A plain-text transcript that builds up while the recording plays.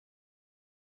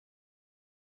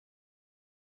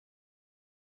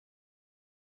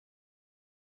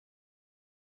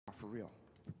for real,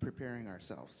 preparing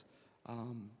ourselves.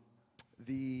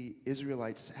 The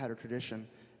Israelites had a tradition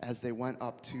as they went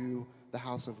up to the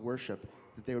house of worship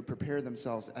that they would prepare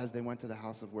themselves as they went to the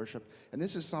house of worship. And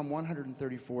this is Psalm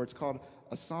 134. It's called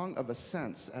a song of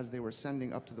ascents as they were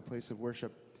ascending up to the place of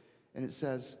worship. And it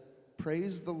says,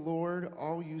 "Praise the Lord,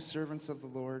 all you servants of the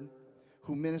Lord,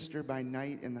 who minister by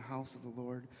night in the house of the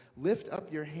Lord. Lift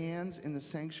up your hands in the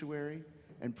sanctuary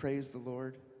and praise the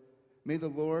Lord. May the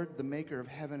Lord, the maker of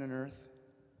heaven and earth,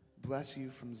 bless you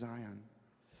from Zion."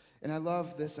 And I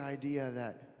love this idea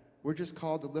that we're just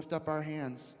called to lift up our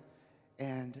hands,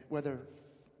 and whether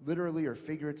literally or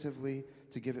figuratively,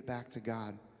 to give it back to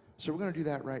God. So we're going to do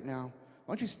that right now.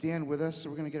 Why don't you stand with us?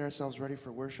 We're going to get ourselves ready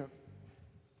for worship.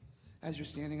 As you're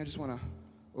standing, I just want to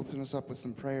open us up with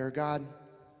some prayer. God,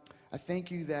 I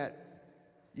thank you that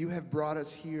you have brought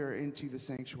us here into the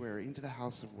sanctuary, into the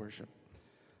house of worship.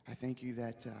 I thank you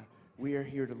that we are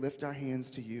here to lift our hands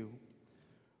to you.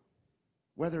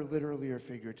 Whether literally or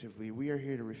figuratively, we are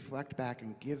here to reflect back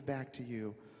and give back to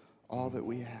you all that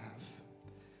we have.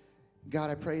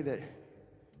 God, I pray that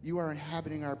you are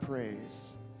inhabiting our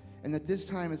praise, and that this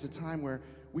time is a time where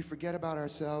we forget about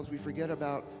ourselves, we forget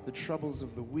about the troubles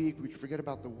of the week, we forget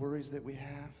about the worries that we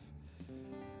have.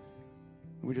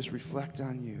 We just reflect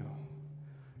on you,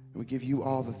 and we give you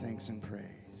all the thanks and praise.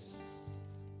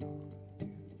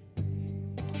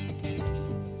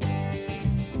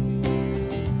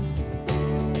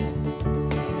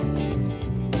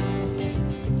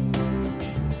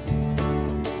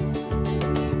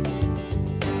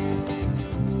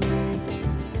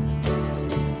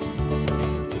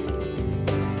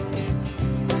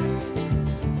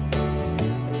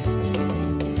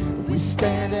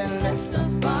 Stand and lift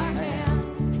up our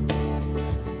hands,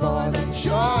 for the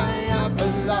joy of the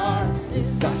Lord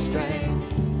is our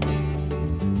strength.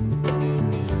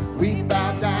 We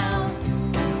bow down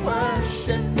and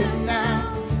worship him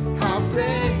now. How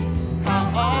great,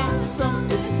 how awesome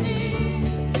is he,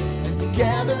 and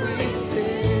together we sing.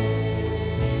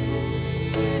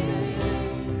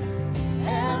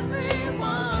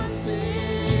 Everyone sing.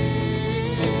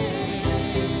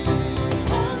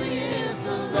 Holy is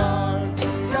the Lord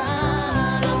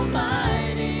God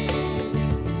Almighty.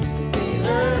 The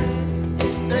earth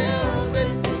is filled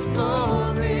with his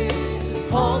glory.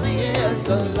 Holy is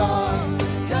the Lord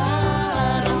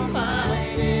God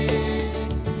Almighty.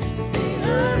 The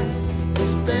earth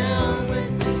is filled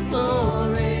with his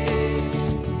glory.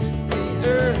 The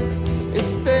earth is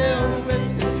filled with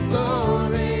his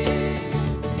glory.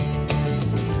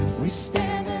 We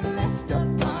stand and lift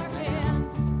up our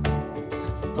hands,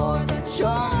 for the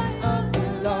joy of the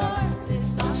Lord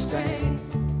is our strength.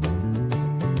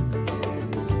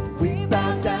 We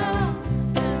bow down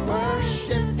and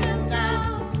worship him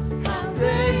now. How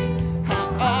great, how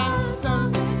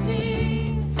awesome is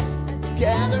he, and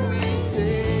together we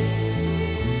sing.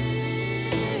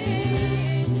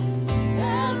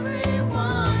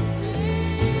 Everyone sing.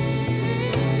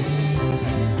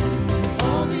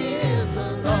 Holy is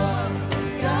the Lord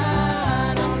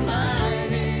God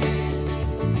Almighty.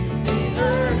 The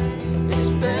earth is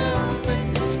filled with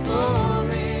his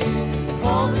glory.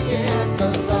 Holy is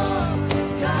the Lord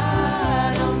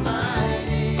God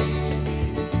Almighty.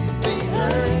 The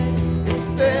earth is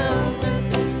filled with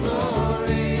his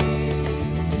glory.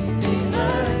 The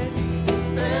earth is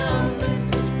filled with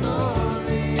his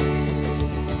glory.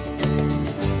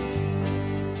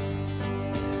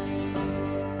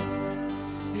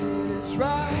 It is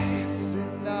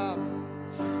rising up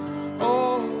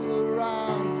all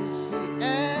around us, the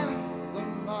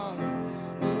anthem of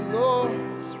the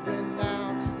Lord's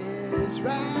renown. It is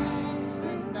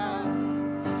rising up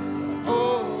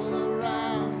all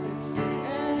around us, the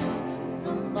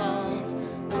anthem of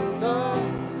the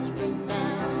Lord's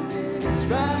renown. It is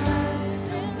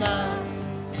rising up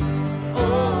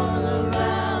all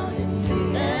around us,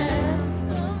 the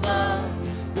anthem of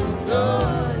the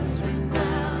Lord's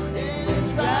renown. It is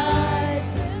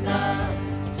rising up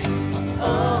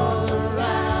all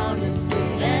around us, the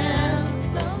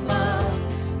anthem of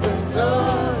the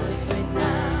Lord's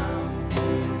renown.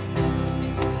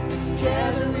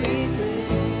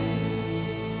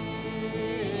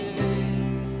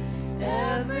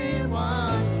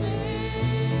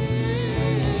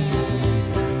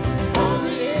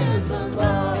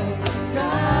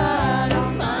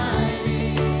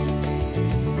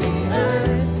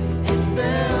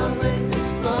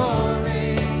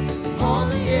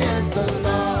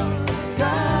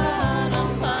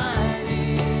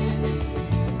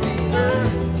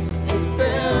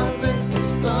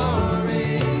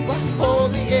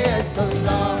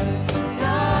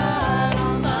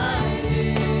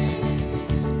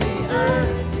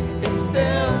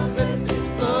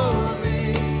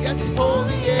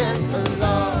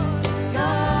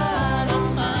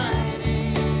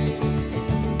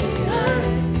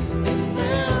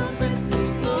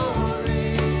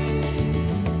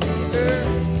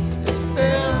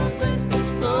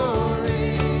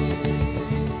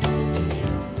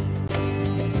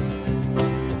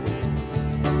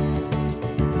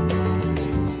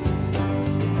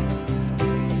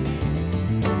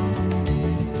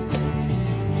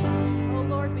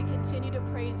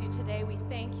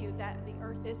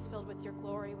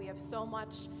 so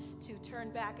much to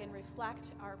turn back and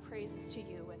reflect our praises to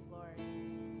you with, Lord.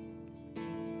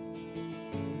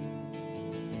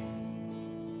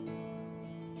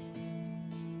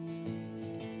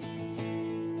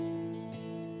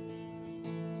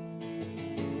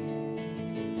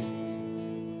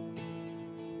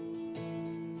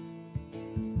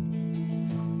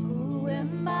 Who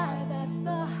am I that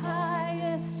the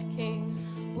highest King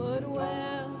would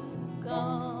welcome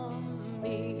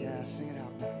me? Yeah, sing it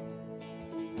out now.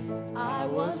 I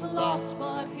was lost,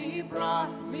 but he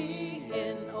brought me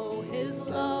in. Oh, his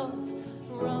love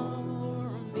for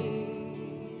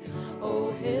me.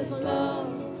 Oh, his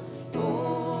love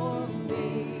for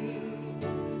me.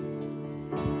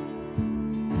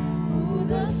 Who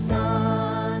the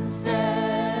sun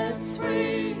sets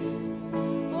free,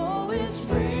 oh, is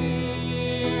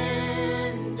free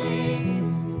indeed.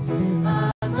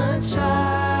 I'm a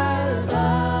child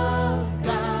of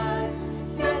God.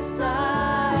 Yes,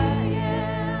 I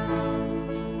am.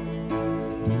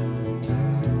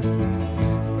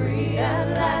 Free at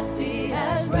last, he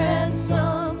has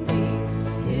ransomed me.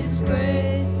 His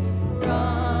grace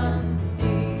runs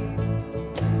deep.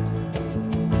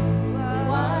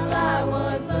 While I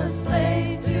was a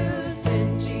slave to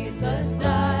sin, Jesus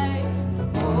died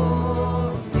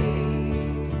for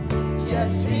me.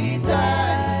 Yes, he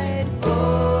died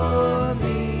for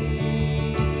me.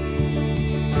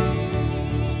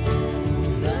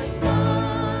 The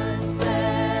sun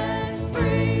sets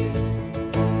free,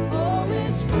 oh,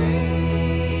 it's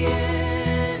free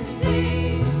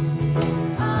indeed.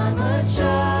 I'm a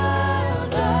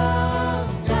child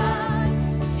of God.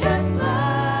 Yes, I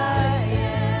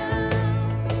am.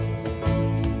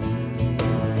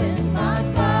 In my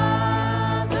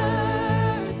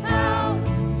Father's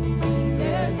house,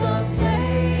 there's a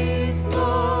place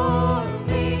for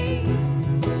me.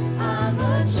 I'm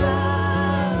a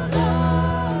child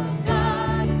of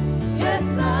God. Yes,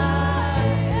 I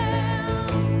am.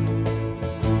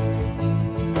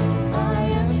 I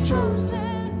am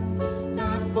chosen,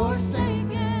 not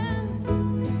forsaken.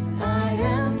 I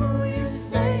am who you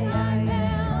say I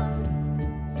am.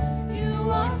 You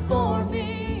are for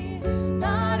me,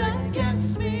 not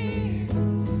against me.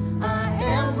 I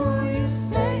am who you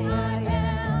say I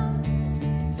am.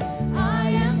 I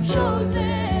am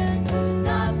chosen,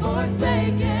 not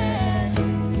forsaken.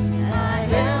 I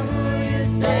am who you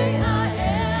say I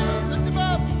am. Lift him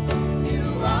up. You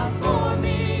are for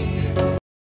me,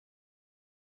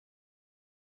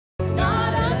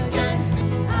 not against me.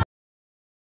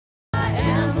 I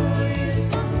am who you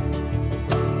say.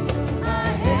 I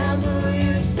am who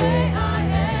you say I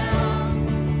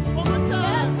am. One more time.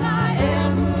 Yes, I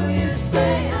am who you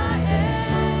say I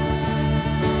am.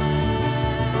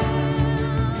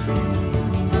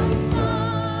 The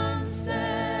sun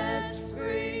sets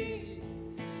free,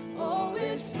 oh,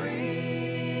 it's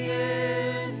free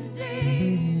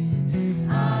indeed.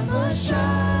 I'm a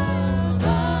child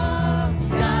of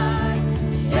God.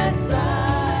 Yes, I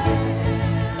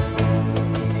am.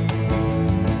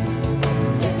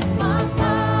 In my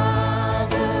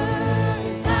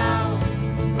Father's house,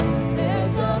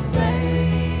 there's a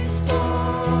place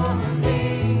for me.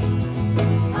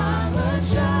 I'm a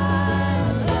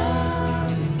child of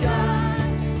God.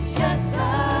 Yes, I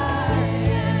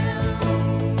am.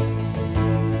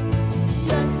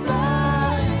 Yes, I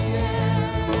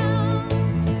am.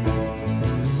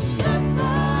 Yes, I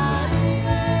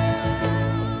am.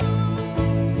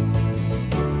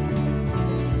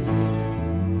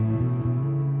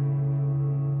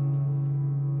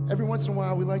 Every once in a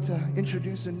while, we like to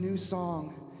introduce a new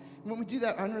song. And when we do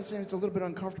that, I understand it's a little bit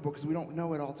uncomfortable because we don't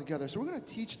know it all together. So we're going to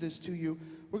teach this to you.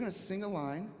 We're going to sing a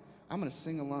line. I'm going to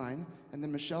sing a line. And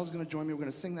then Michelle's going to join me. We're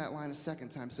going to sing that line a second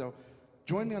time. So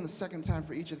join me on the second time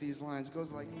for each of these lines. It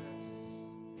goes like this.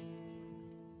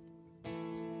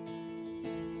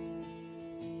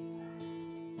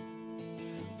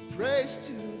 Praise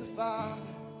to the Father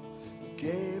who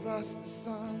gave us the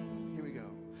Son. Here we go.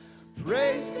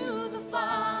 Praise to the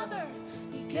Father,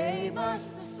 He gave us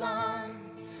the Son.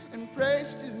 And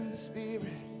praise to the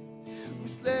Spirit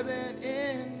who's living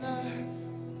in us.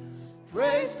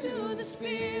 Praise to the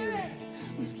Spirit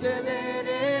who's living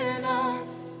in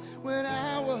us. When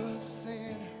I was a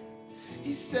sinner,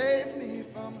 He saved me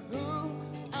from who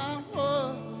I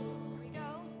was.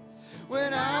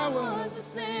 When I was a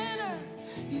sinner,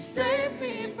 He saved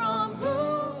me from who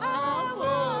I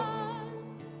was.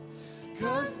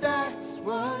 'Cause that's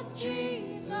what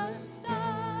Jesus does.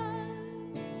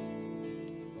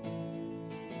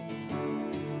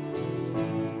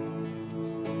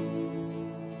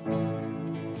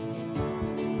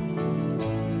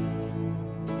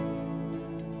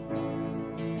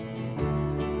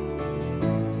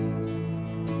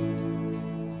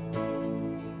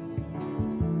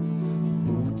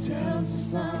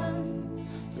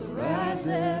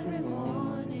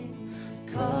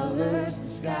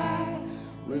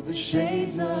 under the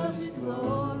shades of his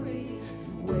glory.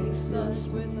 He wakes us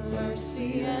with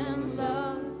mercy and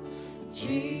love.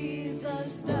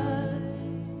 Jesus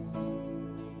does.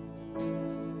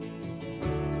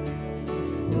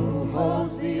 Who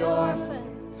holds the orphan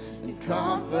and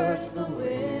comforts the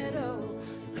widow,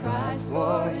 who cries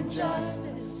for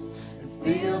injustice and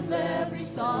feels every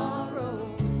sorrow,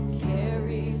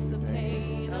 carries the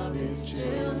pain of his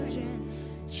children.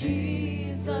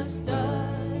 Jesus does.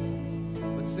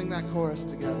 Let's sing that chorus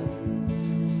together.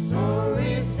 So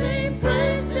we sing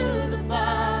praise to the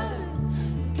Father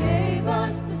who gave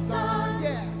us the Son.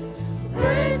 Yeah.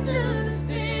 Praise to the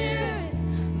Spirit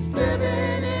who's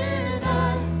living in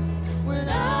us. When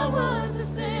I was a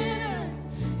sinner,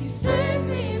 He saved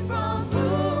me from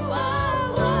who I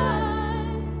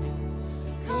was.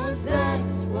 'Cause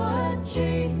that's what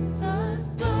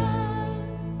Jesus does.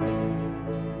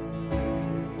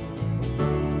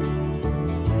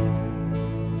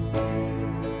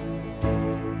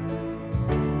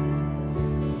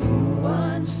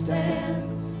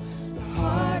 Understands the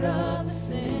heart of the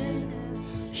sinner,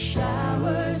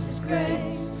 showers His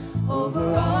grace over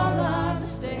all our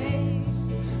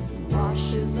mistakes, He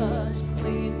washes us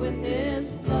clean with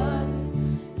His blood.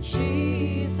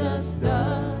 Jesus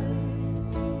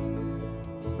does.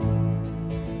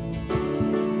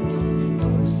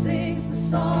 Who sings the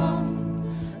song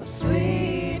of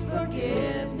sweet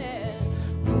forgiveness?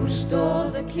 Who stole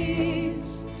the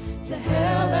keys to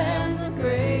hell and the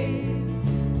grave?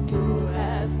 Who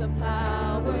has the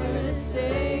power to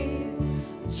save?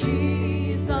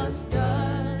 Jesus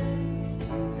does.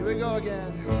 Here we go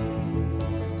again.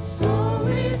 So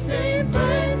we sing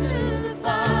praise to the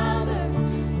Father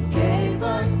who gave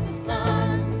us the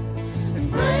Son,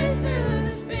 and praise to the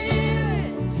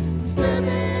Spirit who's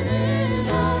living in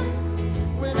us.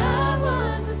 When I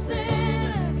was a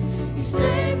sinner, He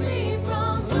saved me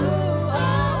from who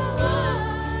I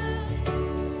was.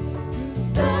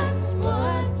 'Cause that's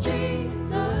what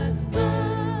Jesus does.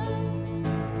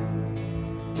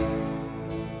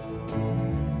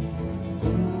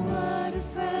 Oh, what a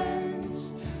friend.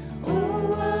 Oh,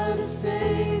 what a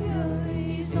Savior.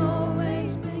 He's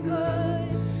always been good.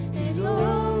 He's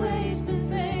always been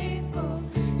faithful.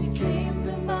 He came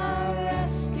to my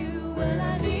rescue when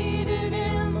I needed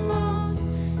Him most,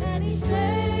 and He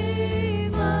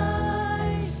saved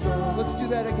my soul. Let's do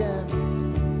that again.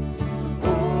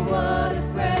 Oh, what a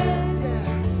friend. Yeah.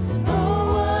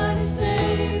 Oh, what a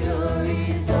Savior.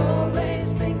 He's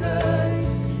always been good,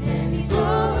 and He's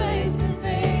always been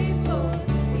faithful.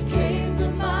 He came to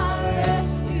my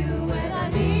rescue when I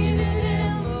needed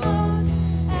Him most,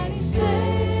 and He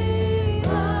saved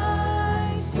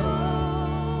my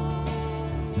soul.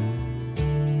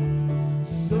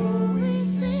 So we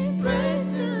sing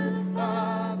praise to the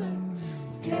Father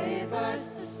who gave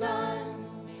us the Son,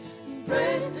 and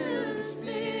praise to the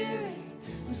Spirit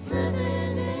who's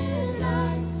living in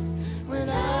us. When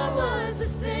I was a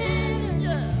sinner,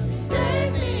 He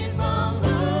saved me from who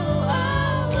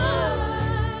I was.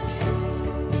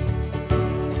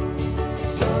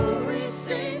 So we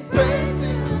sing praise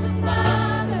to the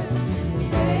Father who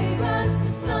gave us the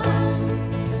Son,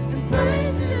 and praise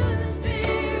to the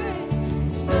Spirit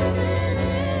who's living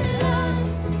in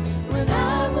us. When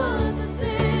I was a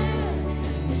sinner,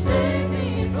 He saved me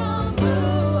from who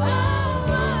I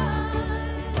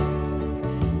was.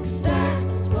 'Cause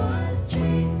that's what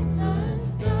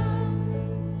Jesus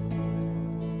does.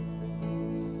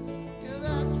 Yeah,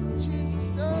 that's what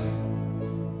Jesus does.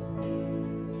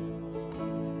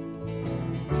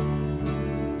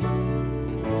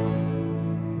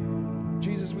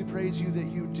 Jesus, we praise you that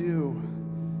you do,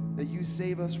 that you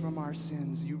save us from our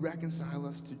sins. You reconcile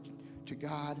us to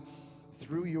God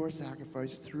through your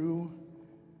sacrifice, through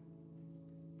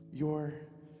your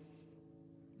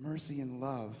mercy and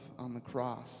love on the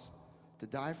cross, to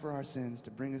die for our sins,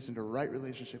 to bring us into right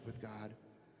relationship with God,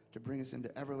 to bring us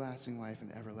into everlasting life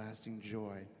and everlasting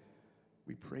joy.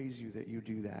 We praise you that you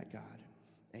do that, God.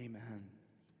 Amen.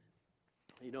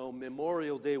 You know,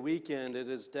 Memorial Day weekend, it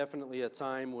is definitely a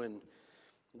time when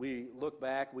we look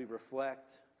back, we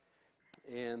reflect,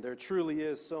 and there truly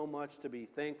is so much to be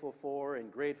thankful for and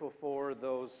grateful for,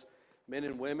 those men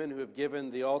and women who have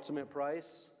given the ultimate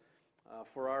price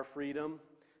for our freedom,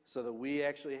 so that we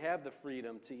actually have the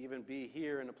freedom to even be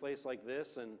here in a place like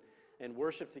this and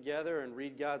worship together and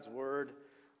read God's Word.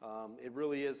 It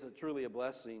really is truly a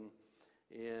blessing,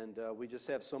 and we just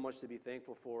have so much to be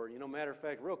thankful for. You know, matter of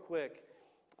fact, real quick,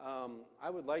 I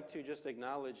would like to just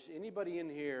acknowledge anybody in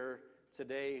here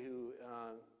today who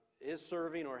is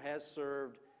serving or has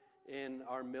served in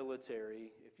our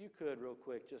military. If you could, real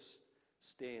quick, just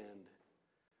stand.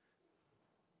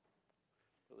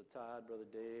 Brother Todd, Brother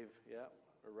Dave, yeah,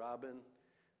 or Robin.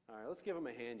 All right, let's give them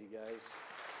a hand, you guys.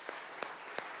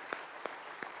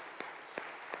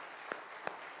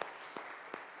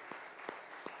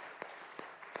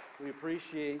 We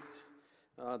appreciate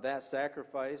that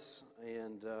sacrifice,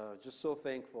 and just so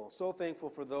thankful. So thankful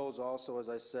for those also, as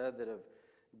I said, that have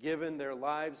given their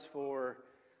lives for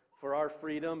our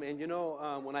freedom. And you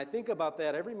know, when I think about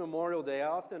that, every Memorial Day, I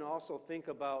often also think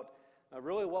about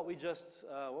really what we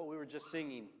were just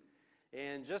singing,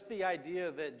 and just the idea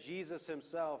that Jesus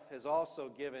himself has also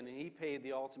given, and he paid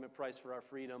the ultimate price for our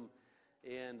freedom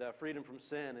and freedom from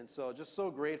sin. And so just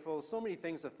so grateful. So many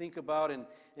things to think about and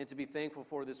to be thankful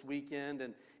for this weekend.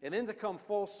 And then to come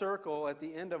full circle at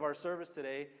the end of our service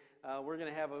today, we're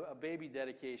going to have a baby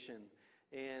dedication.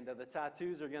 And the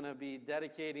Tattoos are going to be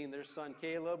dedicating their son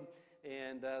Caleb.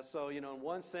 And so, you know, in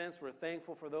one sense, we're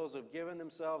thankful for those who have given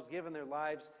themselves, given their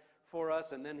lives for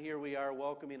us. And then here we are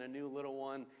welcoming a new little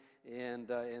one and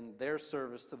in their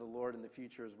service to the Lord in the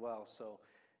future as well. So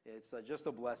it's just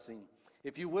a blessing.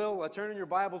 If you will, turn in your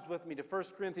Bibles with me to 1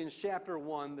 Corinthians chapter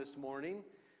 1 this morning.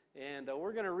 And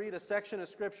we're going to read a section of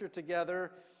Scripture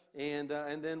together, and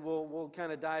then we'll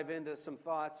kind of dive into some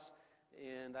thoughts.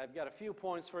 And I've got a few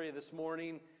points for you this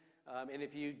morning. And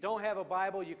if you don't have a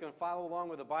Bible, you can follow along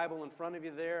with a Bible in front of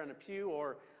you there in a pew,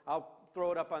 or I'll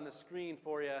throw it up on the screen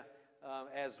for you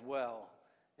as well.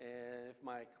 And if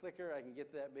my clicker, I can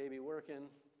get that baby working.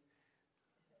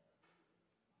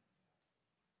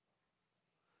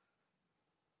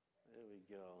 There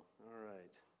we go. All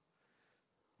right.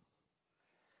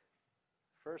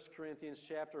 1 Corinthians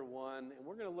chapter 1, and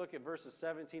we're going to look at verses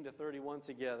 17 to 31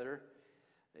 together.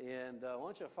 And I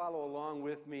want you to follow along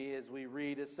with me as we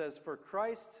read. It says, "For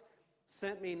Christ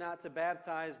sent me not to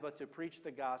baptize, but to preach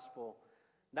the gospel,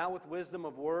 not with wisdom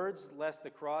of words, lest the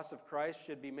cross of Christ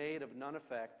should be made of none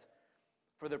effect.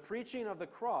 For the preaching of the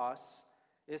cross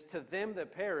is to them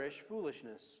that perish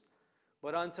foolishness,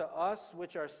 but unto us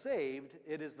which are saved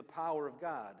it is the power of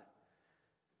God."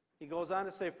 He goes on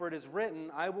to say, "For it is written,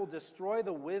 I will destroy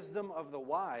the wisdom of the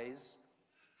wise,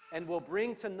 and will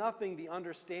bring to nothing the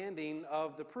understanding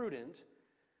of the prudent.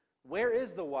 Where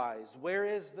is the wise? Where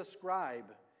is the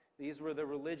scribe?" These were the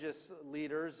religious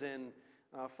leaders and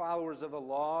followers of the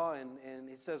law. And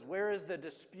he says, "Where is the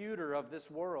disputer of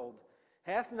this world?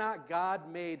 Hath not God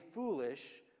made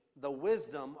foolish the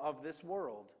wisdom of this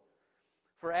world?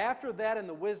 For after that in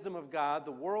the wisdom of God,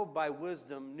 the world by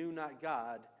wisdom knew not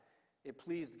God. It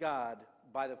pleased God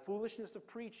by the foolishness of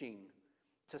preaching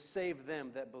to save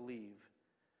them that believe.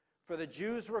 For the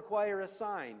Jews require a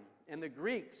sign, and the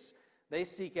Greeks, they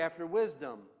seek after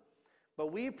wisdom. But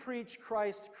we preach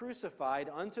Christ crucified,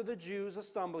 unto the Jews a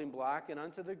stumbling block, and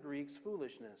unto the Greeks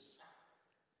foolishness."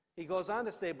 He goes on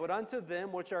to say, "But unto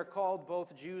them which are called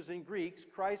both Jews and Greeks,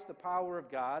 Christ the power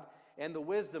of God and the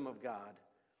wisdom of God.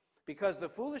 Because the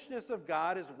foolishness of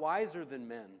God is wiser than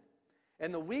men,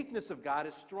 and the weakness of God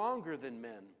is stronger than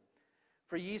men.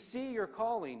 For ye see your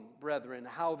calling, brethren,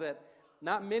 how that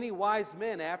not many wise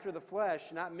men after the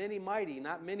flesh, not many mighty,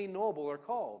 not many noble are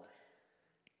called.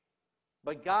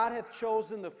 But God hath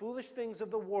chosen the foolish things of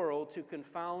the world to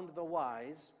confound the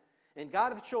wise, and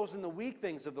God hath chosen the weak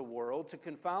things of the world to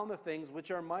confound the things which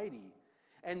are mighty,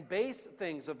 and base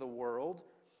things of the world,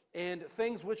 and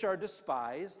things which are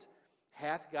despised,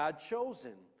 hath God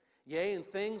chosen, yea, and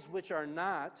things which are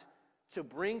not, to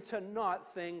bring to naught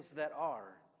things that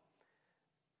are,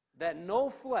 that no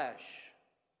flesh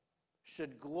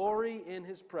should glory in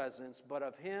his presence, but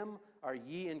of him are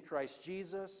ye in Christ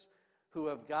Jesus, who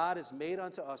of God is made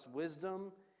unto us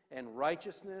wisdom and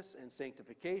righteousness and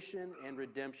sanctification and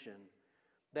redemption,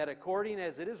 that according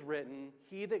as it is written,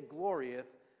 he that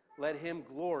glorieth, let him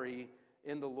glory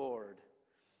in the Lord."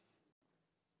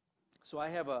 So I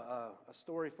have a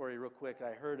story for you real quick.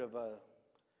 I heard of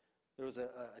there was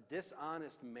a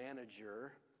dishonest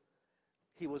manager.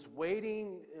 He was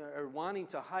waiting or wanting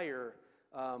to hire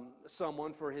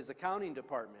someone for his accounting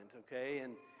department, okay?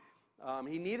 And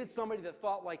he needed somebody that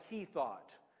thought like he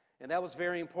thought. And that was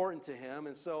very important to him.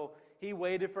 And so he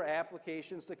waited for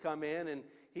applications to come in, and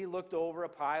he looked over a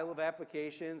pile of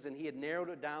applications, and he had narrowed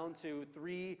it down to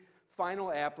 3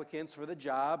 final applicants for the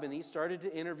job, and he started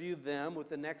to interview them with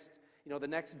the next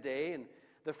day. And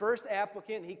the first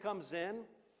applicant, he comes in,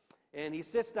 and he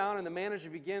sits down, and the manager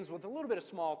begins with a little bit of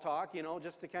small talk,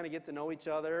 just to kind of get to know each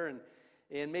other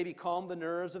and maybe calm the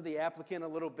nerves of the applicant a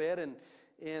little bit.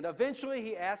 And eventually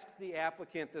he asks the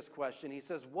applicant this question. He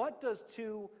says, "What does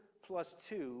 2 plus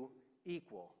 2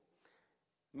 equal?"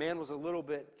 Man was a little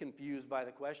bit confused by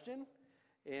the question,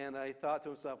 and I thought to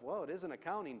himself, well, it is an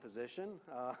accounting position.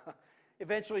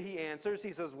 Eventually he answers.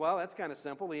 He says, "Well, that's kind of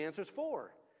simple. The answer's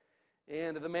 4.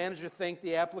 And the manager thanked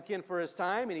the applicant for his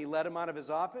time, and he let him out of his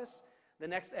office. The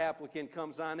next applicant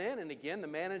comes on in, and again, the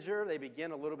manager, they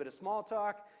begin a little bit of small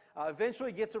talk.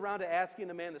 Eventually gets around to asking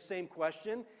the man the same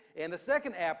question. And the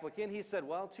second applicant, he said,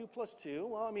 well, 2 plus 2.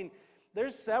 Well, I mean,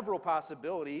 there's several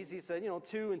possibilities. He said,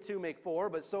 2 and 2 make 4,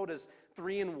 but so does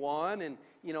 3 and 1, and,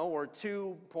 or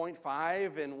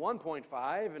 2.5 and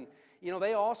 1.5, and,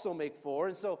 they also make 4.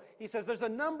 And so he says there's a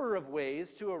number of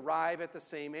ways to arrive at the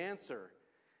same answer.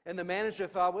 And the manager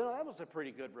thought, well, that was a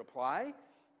pretty good reply.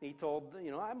 He told,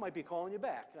 I might be calling you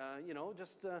back.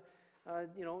 Just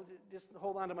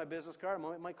hold on to my business card.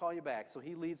 I might call you back. So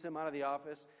he leads him out of the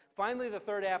office. Finally, the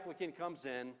third applicant comes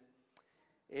in.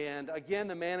 And again,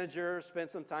 the manager spent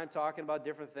some time talking about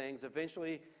different things.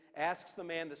 Eventually asks the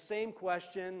man the same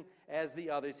question as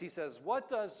the others. He says, what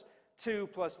does 2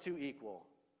 plus 2 equal?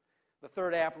 The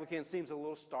third applicant seems a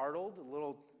little startled, a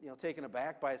little taken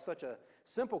aback by such a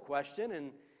simple question.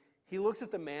 And he looks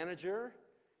at the manager.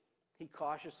 He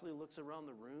cautiously looks around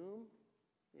the room,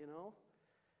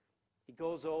 He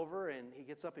goes over and he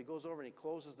gets up, he goes over and he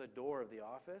closes the door of the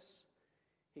office.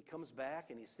 He comes back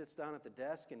and he sits down at the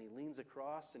desk and he leans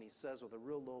across and he says with a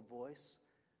real low voice,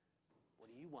 what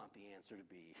do you want the answer to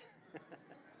be?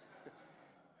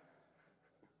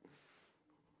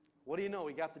 What do you know?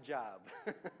 He got the job.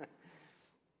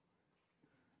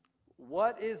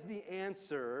 What is the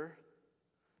answer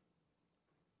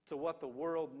to what the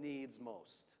world needs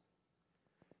most?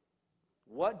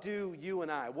 What do you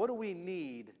and I, what do we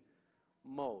need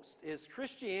most? Is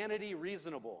Christianity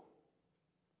reasonable?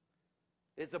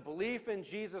 Is a belief in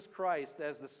Jesus Christ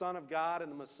as the Son of God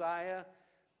and the Messiah,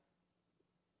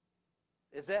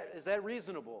 is that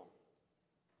reasonable?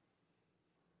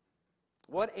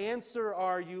 What answer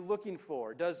are you looking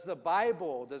for? Does the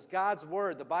Bible, does God's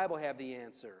Word, the Bible, have the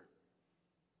answer?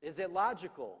 Is it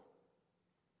logical?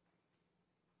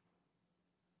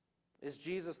 Is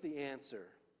Jesus the answer?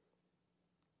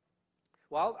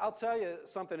 Well, I'll tell you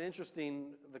something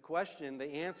interesting.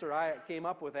 The answer I came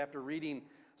up with after reading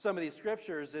some of these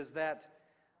scriptures is that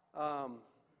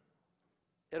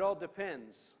it all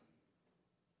depends.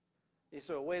 You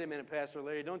say, wait a minute, Pastor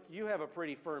Larry, don't you have a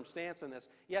pretty firm stance on this?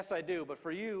 Yes, I do, but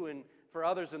for you and for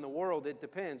others in the world, it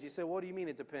depends. You say, what do you mean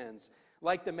it depends?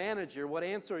 Like the manager, what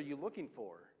answer are you looking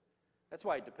for? That's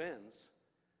why it depends.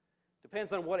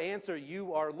 Depends on what answer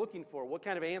you are looking for, what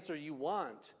kind of answer you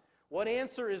want. What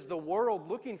answer is the world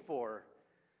looking for?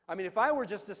 I mean, if I were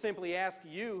just to simply ask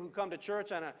you who come to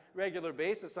church on a regular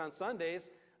basis on Sundays,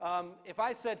 if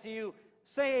I said to you,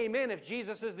 say amen if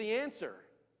Jesus is the answer,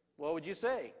 what would you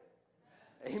say?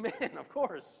 Amen, of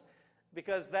course,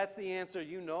 because that's the answer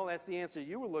that's the answer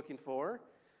you were looking for,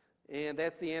 and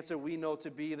that's the answer we know to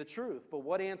be the truth. But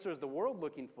what answer is the world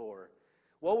looking for?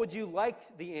 What would you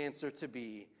like the answer to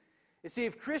be? You see,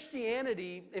 if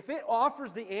Christianity, if it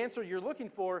offers the answer you're looking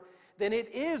for, then it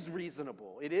is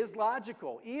reasonable. It is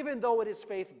logical. Even though it is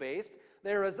faith-based,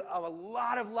 there is a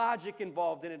lot of logic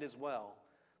involved in it as well,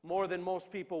 more than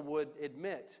most people would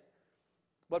admit.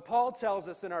 But Paul tells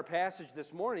us in our passage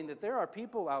this morning that there are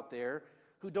people out there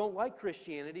who don't like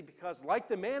Christianity because, like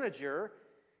the manager,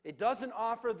 it doesn't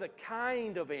offer the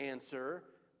kind of answer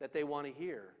that they want to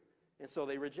hear, and so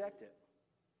they reject it.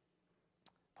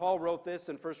 Paul wrote this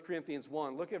in 1 Corinthians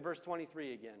 1. Look at verse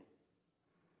 23 again.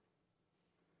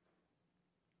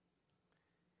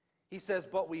 He says,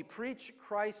 but we preach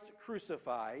Christ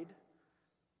crucified,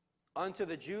 unto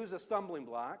the Jews a stumbling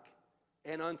block,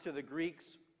 and unto the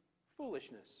Greeks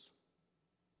foolishness.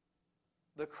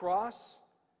 The cross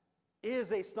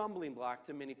is a stumbling block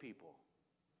to many people.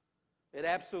 It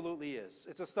absolutely is.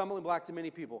 It's a stumbling block to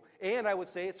many people. And I would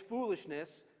say it's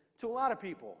foolishness to a lot of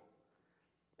people.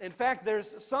 In fact,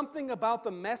 there's something about the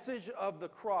message of the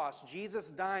cross, Jesus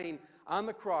dying on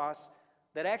the cross,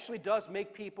 that actually does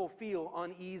make people feel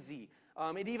uneasy.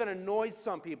 It even annoys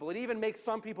some people. It even makes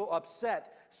some people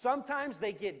upset. Sometimes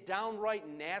they get downright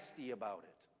nasty about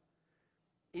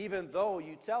it, even though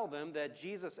you tell them that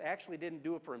Jesus actually didn't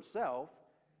do it for himself.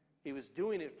 He was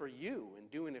doing it for you and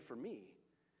doing it for me.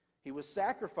 He was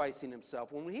sacrificing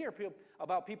himself. When we hear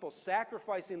about people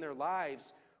sacrificing their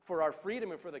lives for our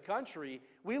freedom and for the country,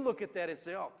 we look at that and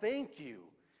say, oh, thank you.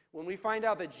 When we find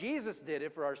out that Jesus did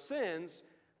it for our sins,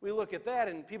 we look at that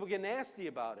and people get nasty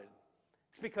about it.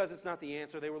 It's because it's not the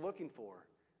answer they were looking for.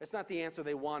 It's not the answer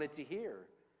they wanted to hear.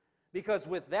 Because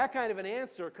with that kind of an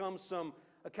answer comes some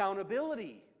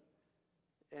accountability.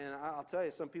 And I'll tell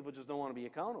you, some people just don't want to be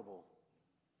accountable.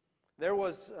 There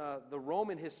was the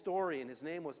Roman historian, his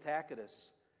name was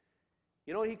Tacitus.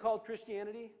 You know what he called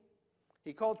Christianity?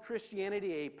 He called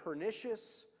Christianity a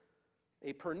pernicious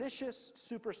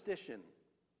superstition.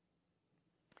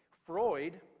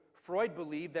 Freud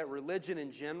believed that religion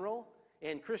in general,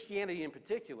 and Christianity in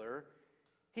particular,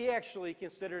 he actually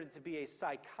considered it to be a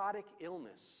psychotic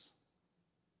illness.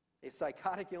 A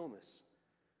psychotic illness.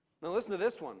 Now listen to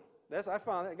this one.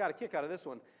 I got a kick out of this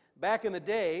one. Back in the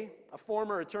day, a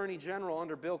former attorney general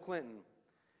under Bill Clinton,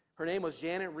 her name was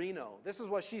Janet Reno. This is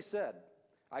what she said.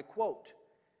 I quote,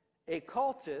 a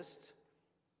cultist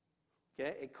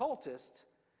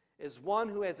is one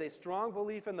who has a strong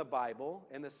belief in the Bible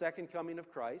and the second coming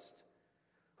of Christ,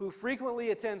 who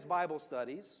frequently attends Bible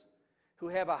studies, who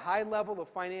have a high level of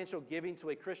financial giving to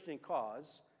a Christian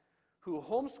cause, who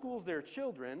homeschools their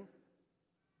children.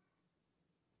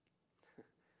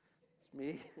 It's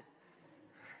me.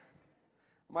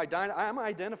 I'm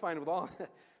identifying with all.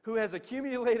 Who has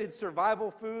accumulated survival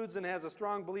foods and has a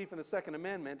strong belief in the Second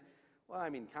Amendment. Well, I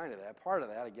mean, kind of that, part of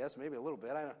that, I guess, maybe a little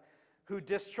bit. I don't know. Who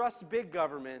distrusts big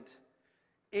government.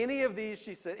 Any of these,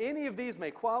 she said, any of these may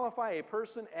qualify a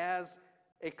person as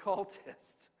a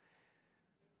cultist.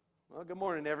 Well, good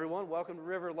morning, everyone. Welcome to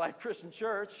River Life Christian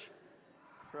Church,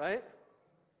 right?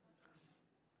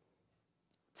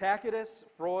 Tacitus,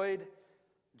 Freud,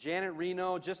 Janet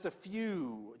Reno, just a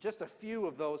few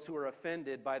of those who are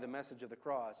offended by the message of the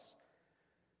cross.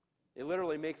 It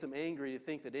literally makes them angry to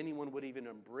think that anyone would even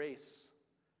embrace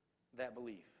that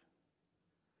belief.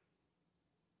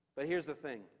 But here's the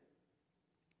thing.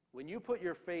 When you put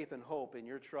your faith and hope and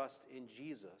your trust in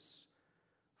Jesus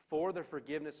for the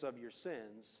forgiveness of your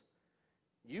sins,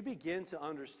 you begin to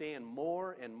understand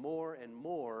more and more and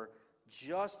more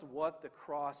just what the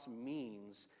cross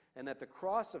means, and that the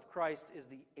cross of Christ is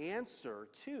the answer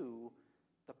to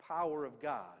the power of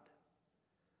God.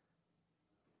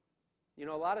 You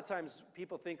know, a lot of times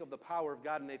people think of the power of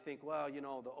God and they think, well, you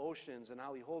know, the oceans and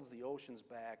how he holds the oceans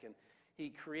back, and he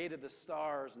created the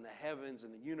stars and the heavens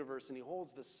and the universe, and he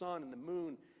holds the sun and the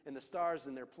moon and the stars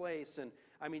in their place, and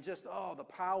I mean just, the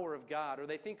power of God. Or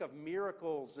they think of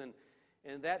miracles and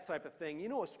that type of thing. You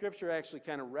know what Scripture actually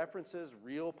kind of references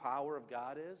real power of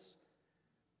God is?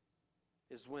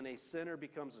 Is when a sinner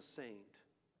becomes a saint.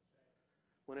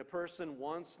 When a person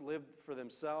once lived for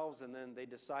themselves and then they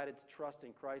decided to trust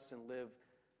in Christ and live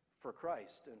for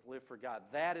Christ and live for God.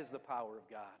 That is the power of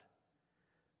God.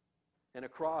 And the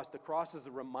cross is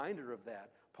the reminder of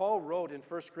that. Paul wrote in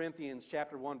 1 Corinthians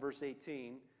chapter 1, verse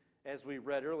 18, as we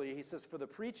read earlier, he says, for the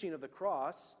preaching of the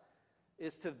cross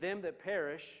is to them that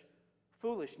perish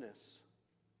foolishness.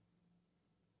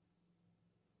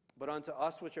 But unto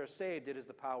us which are saved, it is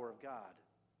the power of God.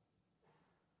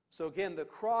 So again, the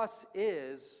cross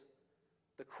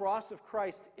of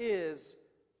Christ is,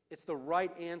 it's the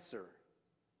right answer.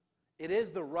 It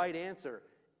is the right answer,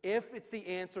 if it's the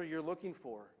answer you're looking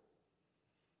for.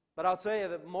 But I'll tell you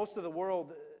that most of the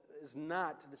world it's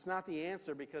not the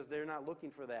answer, because they're not looking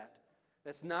for that.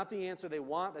 That's not the answer they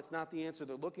want. That's not the answer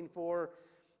they're looking for.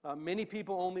 Many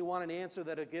people only want an answer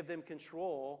that will give them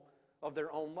control of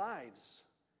their own lives.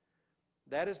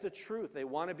 That is the truth. They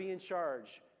want to be in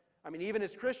charge. I mean, even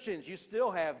as Christians, you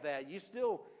still have that.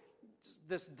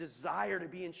 This desire to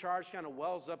be in charge kind of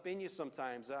wells up in you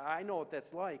sometimes. I know what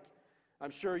that's like.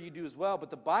 I'm sure you do as well. But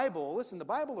the Bible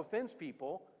offends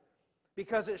people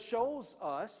because it shows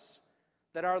us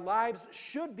that our lives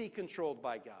should be controlled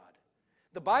by God.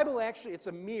 The Bible actually, it's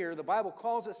a mirror. The Bible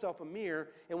calls itself a mirror.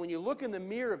 And when you look in the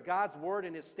mirror of God's Word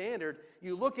and His standard,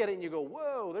 you look at it and you go,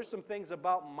 whoa, there's some things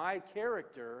about my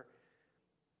character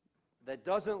that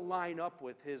doesn't line up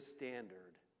with His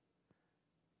standard.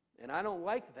 And I don't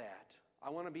like that. I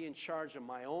want to be in charge of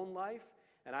my own life,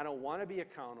 and I don't want to be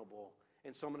accountable.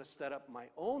 And so I'm going to set up my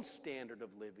own standard of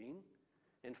living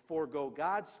and forego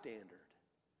God's standard.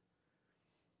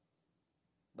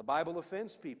 The Bible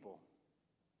offends people.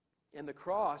 And the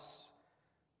cross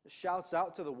shouts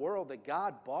out to the world that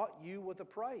God bought you with a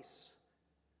price.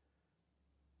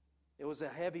 It was a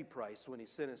heavy price when He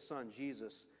sent His Son,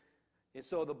 Jesus. And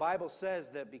so the Bible says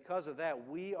that because of that,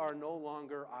 we are no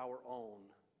longer our own.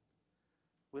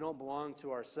 We don't belong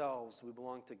to ourselves. We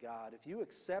belong to God. If you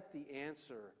accept the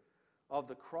answer of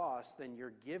the cross, then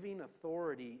you're giving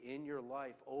authority in your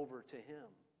life over to Him.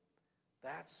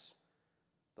 That's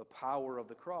the power of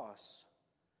the cross.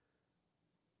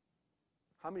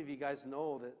 How many of you guys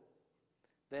know that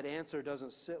that answer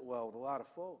doesn't sit well with a lot of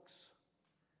folks?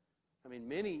 I mean,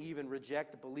 many even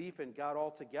reject belief in God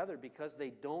altogether because they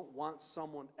don't want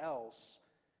someone else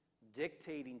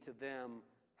dictating to them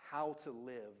how to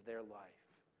live their life.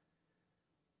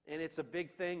 And it's a big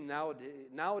thing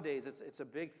nowadays. It's a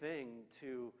big thing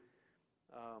to,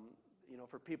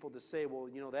 for people to say, well,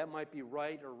 that might be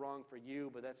right or wrong for you,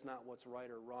 but that's not what's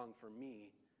right or wrong for me.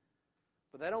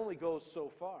 But that only goes so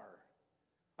far.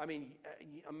 I mean,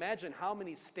 imagine how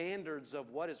many standards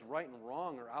of what is right and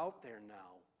wrong are out there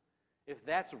now, if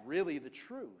that's really the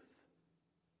truth.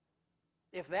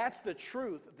 If that's the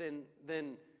truth,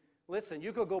 then listen,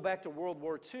 you could go back to World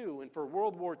War II, and for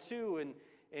World War II and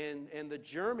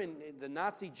the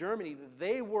Nazi Germany,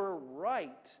 they were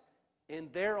right in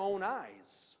their own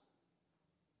eyes.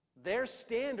 Their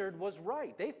standard was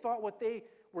right. They thought what they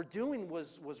were doing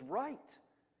was right.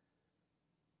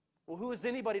 Well, who is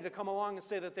anybody to come along and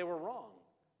say that they were wrong?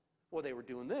 Well, they were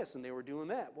doing this and they were doing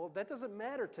that. Well, that doesn't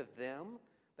matter to them.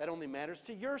 That only matters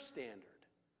to your standard.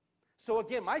 So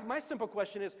again, my simple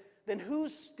question is, then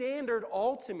whose standard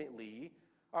ultimately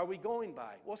are we going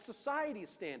by? Well, society's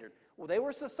standard. Well, they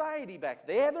were society back.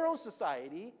 They had their own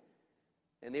society,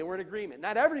 and they were in agreement.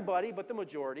 Not everybody, but the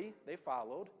majority. They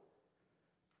followed.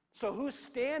 So whose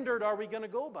standard are we going to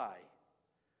go by?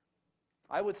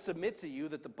 I would submit to you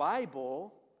that the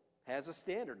Bible has a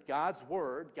standard. God's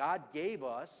Word, God gave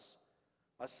us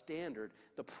a standard.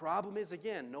 The problem is,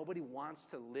 again, nobody wants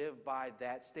to live by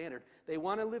that standard. They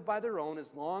want to live by their own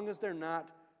as long as they're not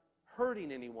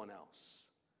hurting anyone else.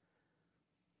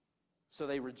 So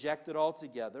they reject it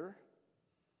altogether.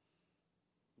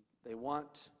 They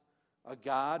want a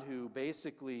God who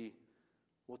basically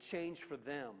will change for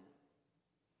them.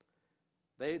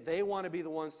 They want to be the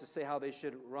ones to say how they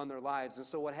should run their lives. And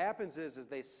so what happens is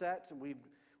they set,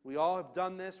 we all have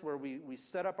done this, where we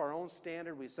set up our own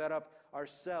standard. We set up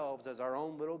ourselves as our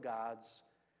own little gods.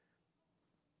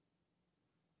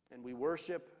 And we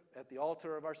worship at the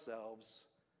altar of ourselves.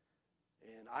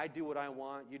 And I do what I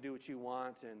want, you do what you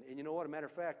want. And you know what? As a matter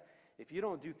of fact, if you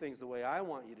don't do things the way I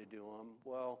want you to do them,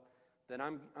 well, then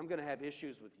I'm going to have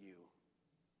issues with you.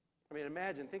 I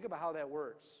mean, think about how that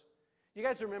works. You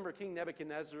guys remember King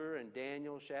Nebuchadnezzar and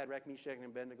Daniel, Shadrach, Meshach, and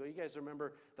Abednego? You guys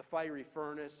remember the fiery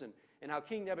furnace and how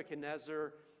King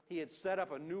Nebuchadnezzar, he had set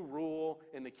up a new rule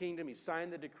in the kingdom. He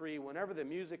signed the decree. Whenever the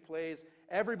music plays,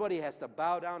 everybody has to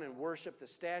bow down and worship the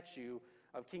statue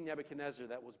of King Nebuchadnezzar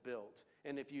that was built.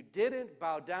 And if you didn't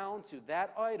bow down to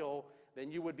that idol, then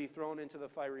you would be thrown into the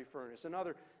fiery furnace. In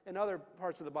other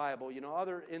parts of the Bible,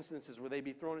 other instances where they'd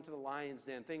be thrown into the lion's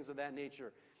den, things of that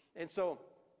nature. And so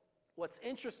what's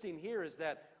interesting here is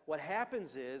that what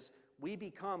happens is we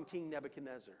become King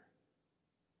Nebuchadnezzar.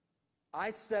 I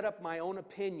set up my own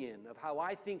opinion of how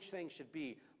I think things should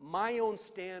be, my own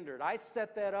standard. I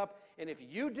set that up, and if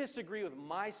you disagree with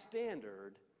my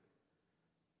standard,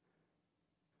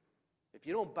 if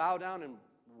you don't bow down and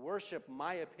worship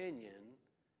my opinion,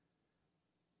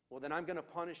 well, then I'm going to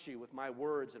punish you with my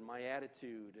words and my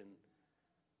attitude. And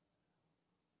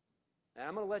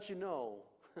I'm going to let you know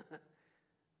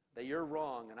that you're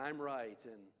wrong and I'm right.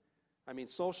 And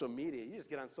social media, you just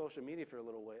get on social media for a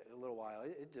little while.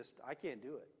 I can't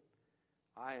do it.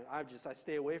 I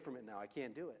stay away from it now. I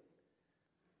can't do it.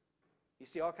 You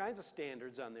see all kinds of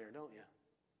standards on there, don't you?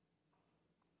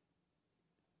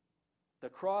 The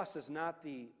cross is not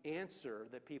the answer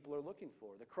that people are looking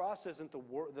for. The cross isn't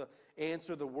the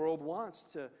answer the world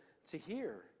wants to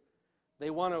hear. They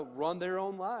want to run their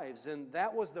own lives, and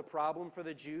that was the problem for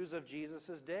the Jews of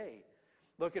Jesus' day.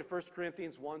 Look at 1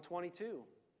 Corinthians 1:22.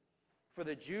 For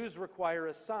the Jews require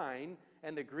a sign,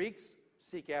 and the Greeks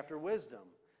seek after wisdom.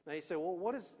 Now you say, well,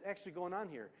 what is actually going on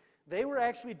here? They were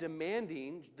actually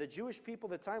demanding, the Jewish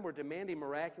people at the time were demanding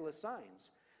miraculous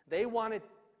signs. They wanted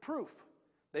proof.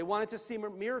 They wanted to see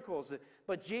miracles.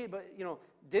 But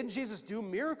didn't Jesus do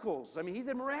miracles? He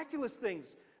did miraculous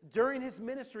things during his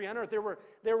ministry on earth.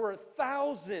 There were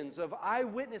thousands of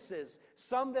eyewitnesses,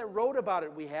 some that wrote about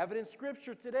it. We have it in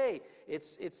Scripture today.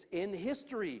 It's in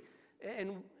history.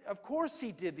 And of course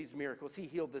he did these miracles. He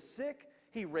healed the sick.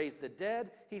 He raised the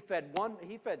dead. He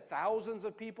fed thousands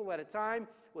of people at a time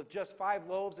with just 5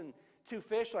 loaves and 2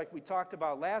 fish, like we talked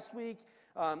about last week.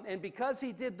 And because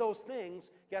he did those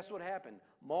things, guess what happened?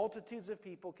 Multitudes of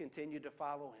people continued to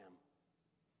follow him.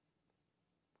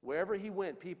 Wherever he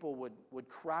went, people would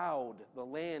crowd the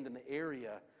land and the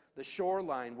area, the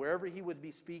shoreline, wherever he would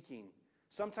be speaking,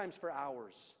 sometimes for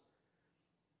hours.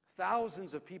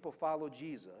 Thousands of people followed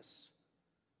Jesus.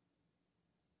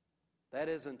 That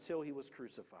is until he was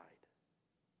crucified.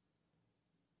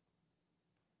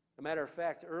 As a matter of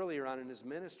fact, earlier on in his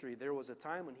ministry, there was a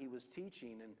time when he was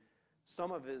teaching, and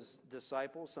some of his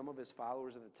disciples, some of his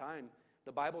followers at the time,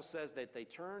 the Bible says that they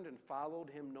turned and followed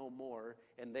him no more,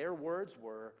 and their words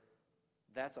were,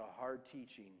 "That's a hard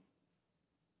teaching."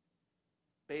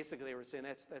 Basically, they were saying,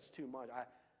 that's too much.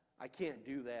 I can't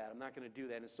do that. I'm not going to do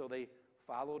that. And so they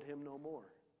followed him no more.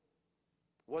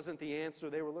 It wasn't the answer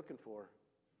they were looking for.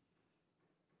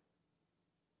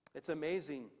 It's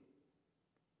amazing.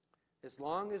 As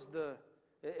long as the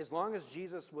As long as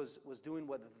Jesus was doing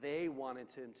what they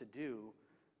wanted him to do,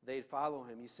 they'd follow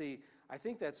him. You see, I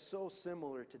think that's so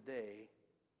similar today.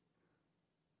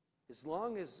 As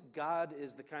long as God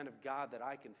is the kind of God that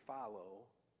I can follow,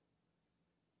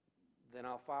 then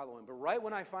I'll follow him. But right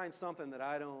when I find something that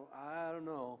I don't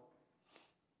know,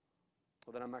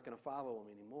 well, then I'm not going to follow him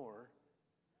anymore.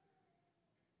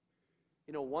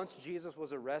 You know, once Jesus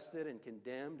was arrested and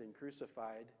condemned and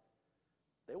crucified,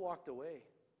 they walked away.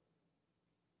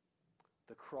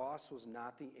 The cross was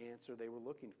not the answer they were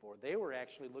looking for. They were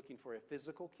actually looking for a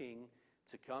physical king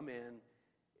to come in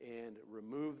and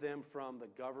remove them from the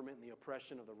government and the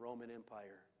oppression of the Roman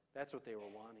Empire. That's what they were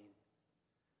wanting.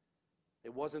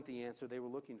 It wasn't the answer they were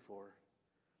looking for.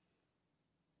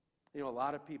 You know, a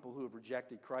lot of people who have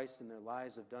rejected Christ in their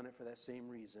lives have done it for that same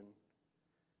reason.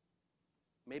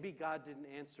 Maybe God didn't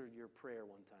answer your prayer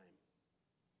one time.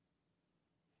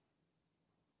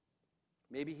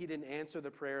 Maybe he didn't answer the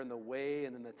prayer in the way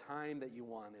and in the time that you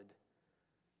wanted.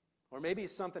 Or maybe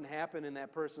something happened in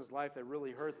that person's life that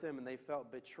really hurt them and they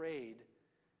felt betrayed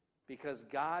because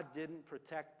God didn't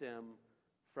protect them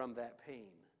from that pain.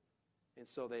 And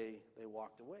so they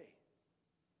walked away.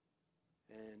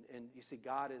 And you see,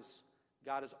 God is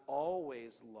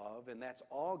always love, and that's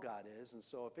all God is. And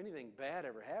so if anything bad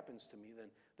ever happens to me, then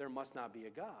there must not be a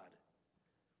God.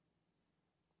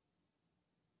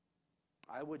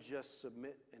 I would just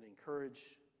submit and encourage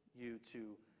you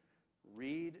to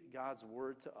read God's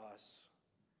word to us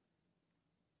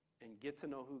and get to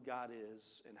know who God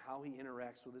is and how he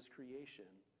interacts with his creation.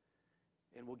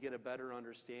 And we'll get a better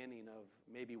understanding of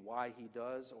maybe why he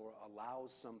does or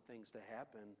allows some things to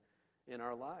happen in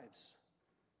our lives.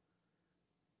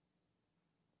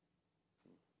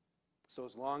 So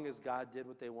as long as God did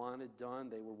what they wanted done,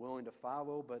 they were willing to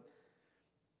follow, but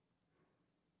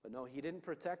no, he didn't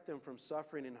protect them from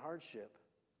suffering and hardship.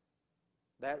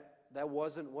 That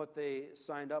wasn't what they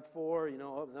signed up for. You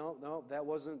know, no, that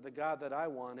wasn't the God that I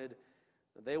wanted.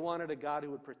 They wanted a God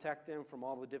who would protect them from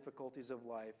all the difficulties of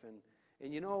life.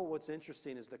 And you know what's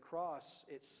interesting is the cross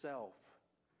itself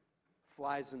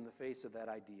flies in the face of that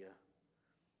idea.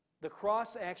 The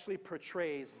cross actually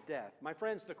portrays death. My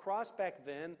friends, the cross back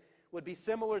then would be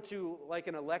similar to like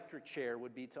an electric chair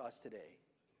would be to us today.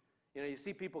 You know, you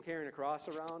see people carrying a cross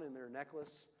around in their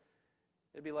necklace.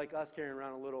 It'd be like us carrying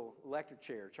around a little electric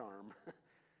chair charm.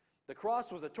 The cross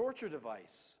was a torture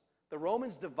device. The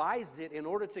Romans devised it in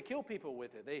order to kill people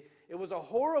with it. It was a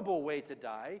horrible way to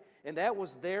die, and that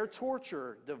was their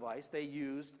torture device they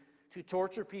used to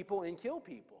torture people and kill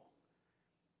people.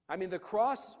 I mean, the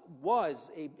cross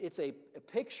it's a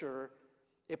picture.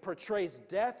 It portrays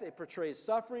death, it portrays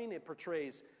suffering, it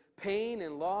portrays pain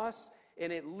and loss,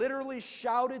 and it literally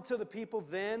shouted to the people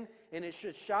then, and it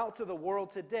should shout to the world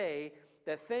today,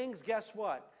 that things, guess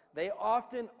what? They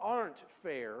often aren't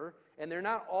fair, and they're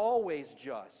not always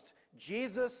just.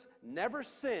 Jesus never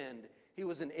sinned. He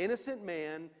was an innocent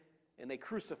man, and they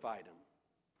crucified him.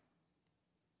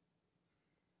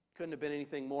 Couldn't have been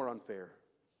anything more unfair.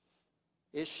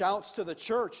 It shouts to the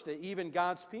church that even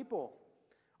God's people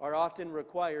are often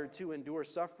required to endure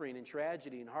suffering and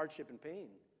tragedy and hardship and pain.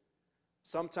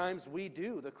 Sometimes we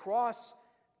do. The cross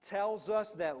tells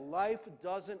us that life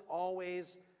doesn't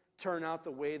always turn out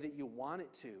the way that you want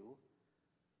it to,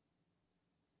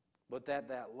 but that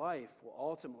life will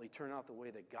ultimately turn out the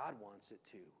way that God wants it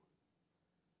to.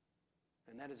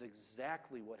 And that is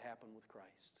exactly what happened with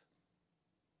Christ.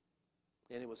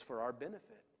 And it was for our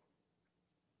benefit.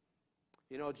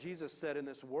 You know, Jesus said in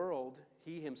this world,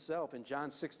 he himself, in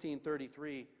John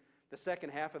 16:33, the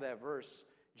second half of that verse,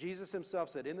 Jesus himself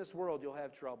said, in this world you'll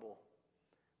have trouble,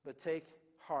 but take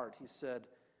heart, he said,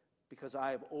 because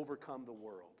I have overcome the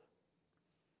world.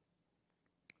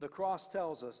 The cross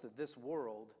tells us that this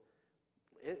world,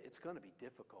 it's going to be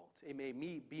difficult. It may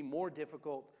be more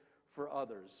difficult for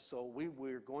others. So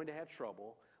we're going to have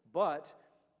trouble, but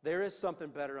there is something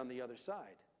better on the other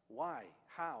side. Why?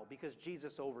 How? Because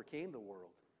Jesus overcame the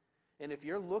world. And if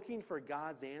you're looking for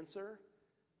God's answer,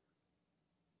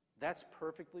 that's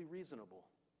perfectly reasonable.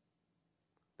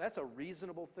 That's a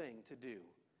reasonable thing to do,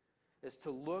 is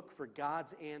to look for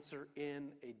God's answer in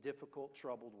a difficult,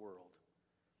 troubled world.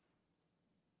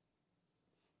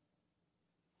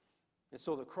 And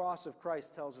so the cross of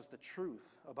Christ tells us the truth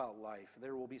about life.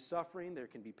 There will be suffering, there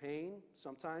can be pain.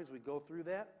 Sometimes we go through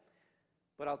that.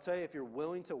 But I'll tell you, if you're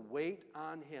willing to wait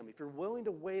on him, if you're willing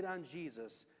to wait on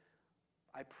Jesus,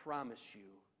 I promise you,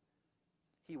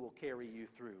 he will carry you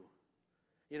through.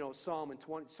 You know, Psalm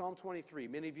 23,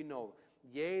 many of you know,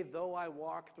 yea, though I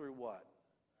walk through what?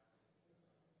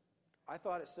 I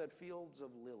thought it said fields of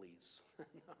lilies.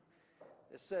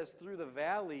 it says through the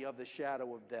valley of the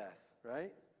shadow of death,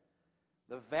 right?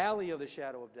 The valley of the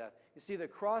shadow of death. You see, the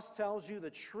cross tells you the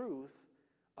truth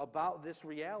about this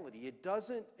reality. It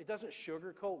doesn't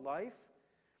sugarcoat life.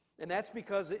 And that's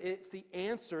because it's the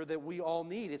answer that we all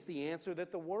need. It's the answer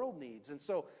that the world needs. And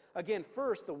so, again,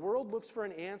 first, the world looks for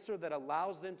an answer that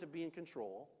allows them to be in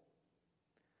control.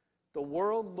 The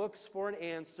world looks for an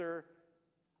answer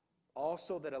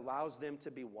also that allows them to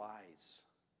be wise.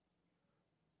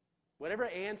 Whatever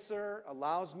answer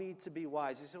allows me to be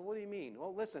wise. You say, what do you mean?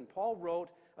 Well, listen, Paul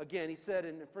wrote, again, he said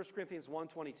in 1 Corinthians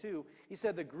 1:22, he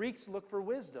said the Greeks look for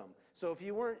wisdom. So if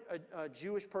you weren't a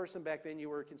Jewish person back then, you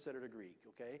were considered a Greek,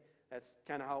 okay? That's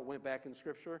kind of how it went back in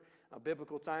Scripture.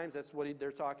 Biblical times, that's what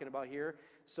they're talking about here.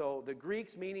 So the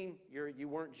Greeks, meaning you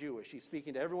weren't Jewish. He's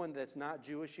speaking to everyone that's not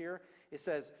Jewish here. He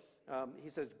says,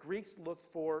 Greeks looked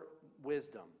for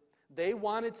wisdom. They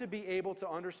wanted to be able to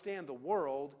understand the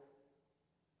world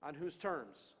on whose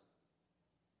terms?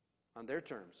 On their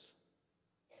terms.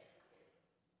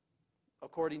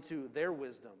 According to their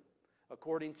wisdom.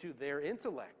 According to their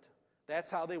intellect. That's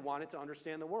how they wanted to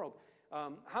understand the world.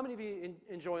 How many of you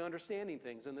enjoy understanding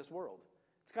things in this world?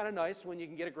 It's kind of nice when you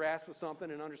can get a grasp of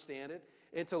something and understand it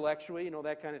intellectually,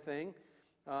 that kind of thing.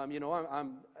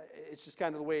 It's just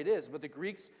kind of the way it is. But the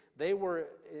Greeks, they were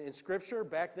in Scripture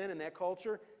back then in that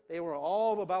culture, they were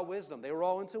all about wisdom. They were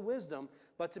all into wisdom.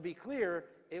 But to be clear,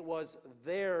 it was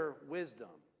their wisdom.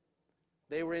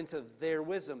 They were into their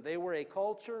wisdom. They were a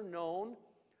culture known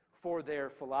for their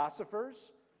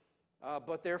philosophers,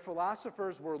 but their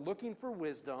philosophers were looking for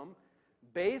wisdom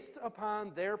based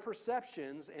upon their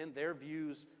perceptions and their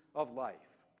views of life.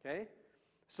 Okay?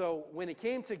 So when it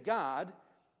came to God,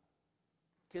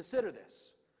 consider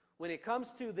this. When it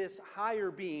comes to this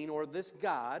higher being or this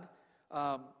God,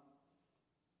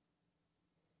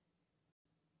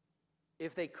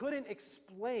 if they couldn't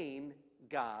explain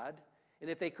God, and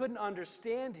if they couldn't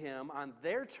understand Him on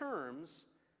their terms,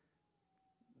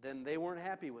 then they weren't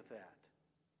happy with that.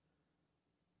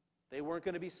 They weren't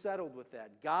going to be settled with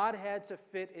that. God had to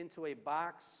fit into a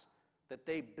box that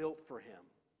they built for Him.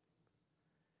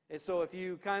 And so if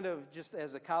you kind of, just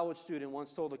as a college student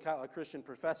once told a Christian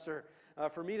professor,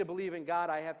 for me to believe in God,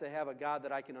 I have to have a God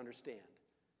that I can understand.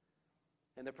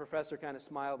 And the professor kind of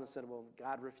smiled and said, well,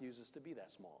 God refuses to be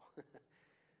that small.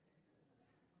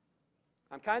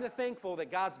 I'm kind of thankful that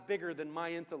God's bigger than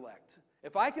my intellect.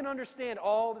 If I can understand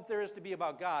all that there is to be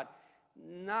about God,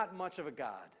 not much of a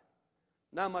God.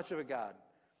 Not much of a God.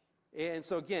 And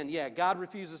so again, God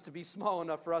refuses to be small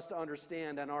enough for us to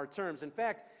understand on our terms. In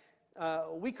fact,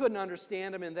 we couldn't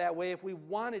understand Him in that way if we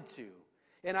wanted to.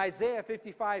 In Isaiah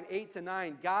 55,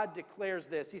 8-9, God declares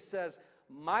this. He says,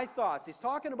 my thoughts, He's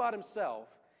talking about Himself.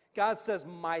 God says,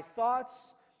 my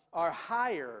thoughts are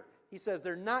higher. He says,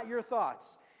 they're not your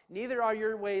thoughts. Neither are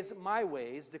your ways my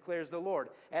ways, declares the Lord.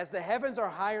 As the heavens are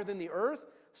higher than the earth,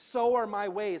 so are my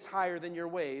ways higher than your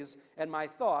ways, and my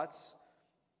thoughts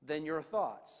than your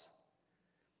thoughts.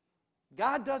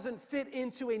 God doesn't fit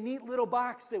into a neat little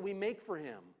box that we make for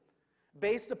Him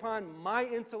based upon my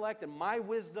intellect and my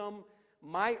wisdom,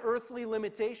 my earthly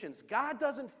limitations. God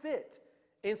doesn't fit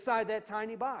inside that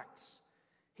tiny box.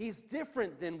 He's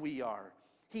different than we are.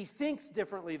 He thinks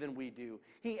differently than we do.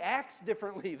 He acts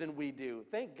differently than we do.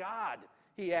 Thank God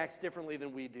He acts differently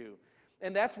than we do.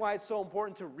 And that's why it's so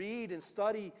important to read and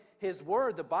study His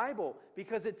Word, the Bible,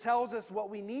 because it tells us what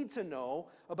we need to know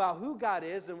about who God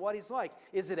is and what He's like.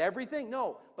 Is it everything?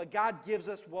 No, but God gives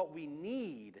us what we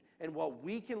need and what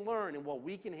we can learn and what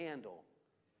we can handle.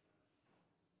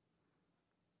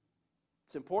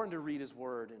 It's important to read His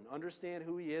Word and understand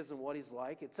who He is and what He's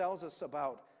like. It tells us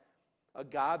about a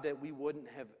God that we wouldn't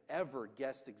have ever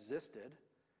guessed existed.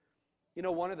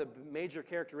 One of the major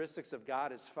characteristics of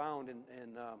God is found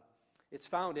it's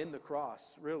found in the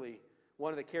cross, really.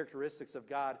 One of the characteristics of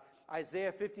God.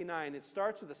 Isaiah 59, it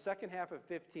starts with the second half of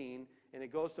 15, and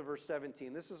it goes to verse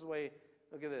 17. This is the way,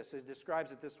 look at this, it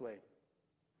describes it this way.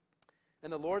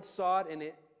 And the Lord saw it, and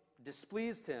it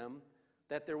displeased Him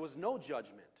that there was no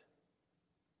judgment.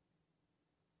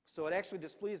 So it actually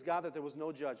displeased God that there was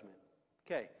no judgment.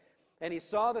 Okay. And He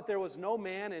saw that there was no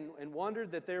man and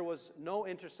wondered that there was no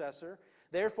intercessor.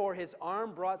 Therefore His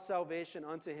arm brought salvation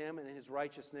unto Him, and in His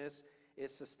righteousness it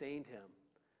sustained Him.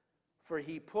 For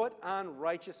He put on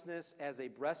righteousness as a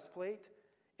breastplate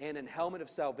and an helmet of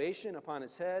salvation upon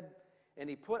His head. And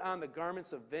He put on the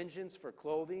garments of vengeance for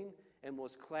clothing and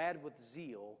was clad with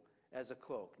zeal as a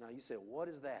cloak. Now you say, what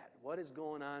is that? What is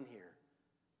going on here?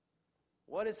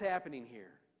 What is happening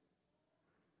here?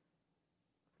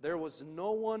 There was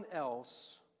no one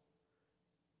else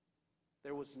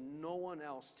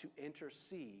to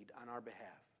intercede on our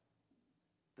behalf.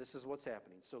 This is what's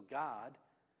happening. So God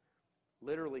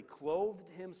literally clothed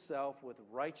himself with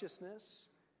righteousness,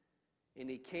 and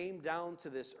he came down to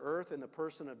this earth in the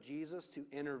person of Jesus to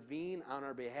intervene on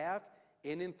our behalf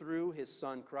in and through his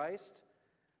Son Christ.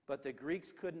 But the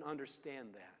Greeks couldn't understand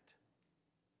that.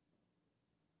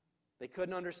 They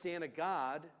couldn't understand a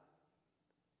God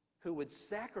who would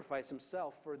sacrifice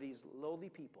himself for these lowly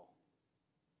people.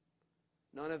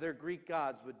 None of their Greek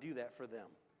gods would do that for them.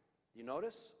 You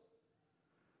notice?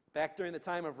 Back during the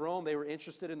time of Rome, they were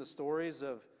interested in the stories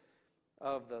of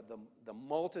the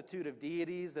multitude of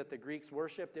deities that the Greeks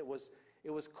worshipped. It was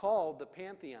called the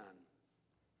Pantheon.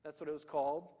 That's what it was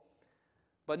called.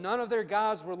 But none of their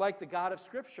gods were like the God of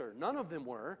Scripture. None of them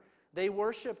were. They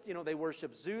worshipped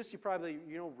Zeus. You probably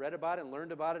read about it and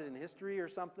learned about it in history or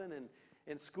something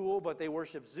in school. But they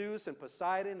worshipped Zeus and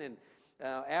Poseidon and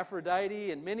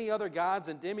Aphrodite and many other gods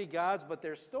and demigods. But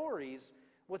their stories,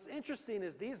 what's interesting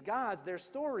is these gods, their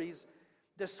stories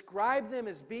describe them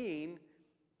as being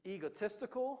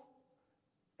egotistical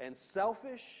and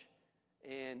selfish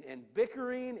and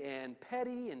bickering and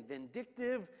petty and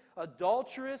vindictive,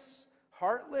 adulterous,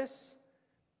 heartless.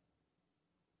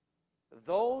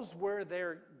 Those were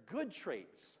their good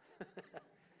traits.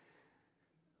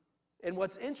 And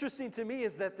what's interesting to me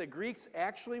is that the Greeks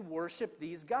actually worshiped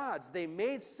these gods. They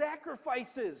made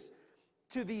sacrifices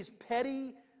to these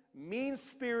petty,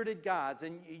 mean-spirited gods.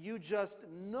 And you just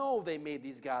know they made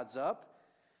these gods up.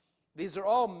 These are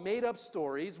all made-up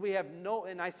stories. We have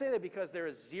and I say that because there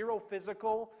is zero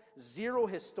physical, zero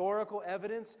historical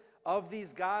evidence of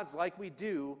these gods like we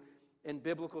do in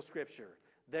biblical Scripture.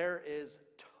 There is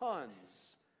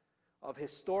tons of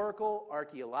historical,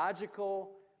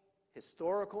 archaeological,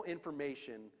 historical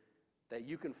information that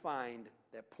you can find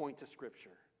that point to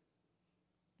Scripture.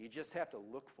 You just have to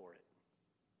look for it.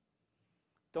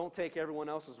 Don't take everyone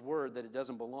else's word that it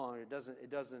doesn't belong. That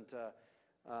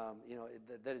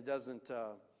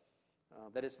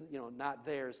it's not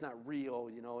there. It's not real.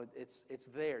 It's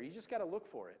there. You just got to look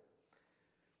for it.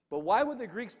 But why would the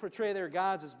Greeks portray their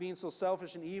gods as being so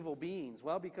selfish and evil beings?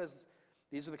 Well, because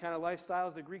these are the kind of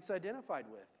lifestyles the Greeks identified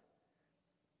with.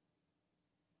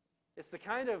 It's the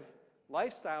kind of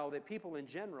lifestyle that people in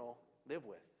general live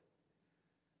with.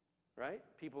 Right?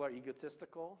 People are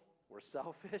egotistical. We're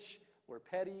selfish. We're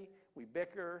petty. We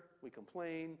bicker. We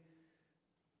complain.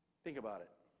 Think about it.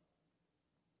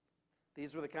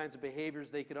 These were the kinds of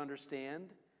behaviors they could understand,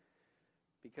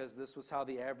 because this was how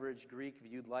the average Greek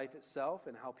viewed life itself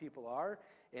and how people are,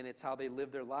 and it's how they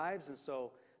live their lives. And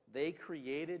so they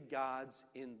created gods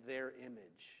in their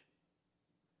image,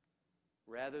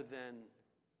 rather than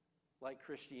like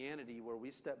Christianity, where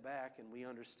we step back and we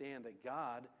understand that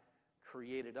God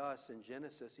created us. In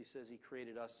Genesis, he says he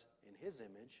created us in his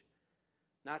image,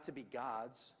 not to be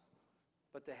gods,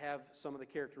 but to have some of the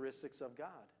characteristics of God.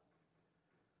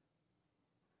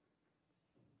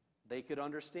 They could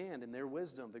understand in their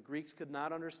wisdom. The Greeks could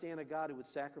not understand a God who would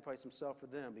sacrifice himself for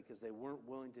them, because they weren't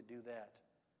willing to do that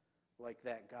like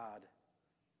that God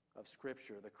of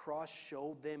Scripture. The cross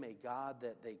showed them a God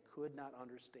that they could not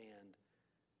understand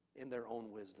in their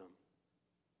own wisdom.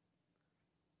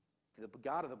 The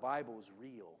God of the Bible is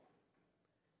real.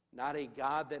 Not a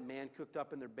God that man cooked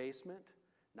up in their basement.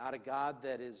 Not a God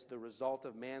that is the result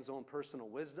of man's own personal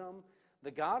wisdom.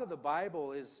 The God of the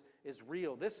Bible is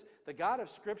real. The God of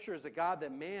Scripture is a God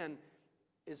that man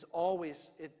is always,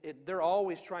 they're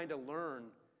always trying to learn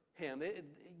him.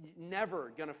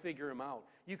 Never going to figure him out.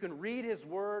 You can read his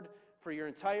word for your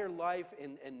entire life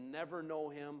and never know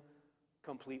him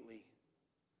completely.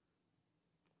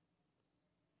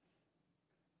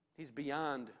 He's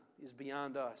beyond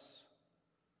us.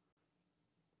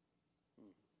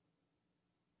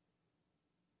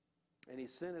 And he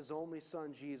sent his only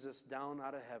Son, Jesus, down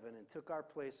out of heaven and took our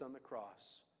place on the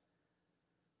cross.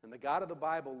 And the God of the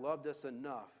Bible loved us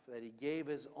enough that he gave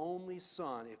his only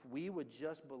Son. If we would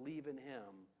just believe in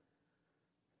him,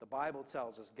 the Bible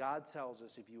tells us, God tells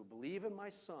us, if you believe in my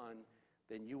Son,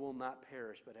 then you will not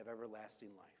perish but have everlasting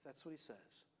life. That's what he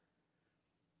says.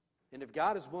 And if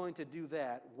God is willing to do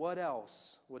that, what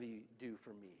else would he do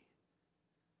for me?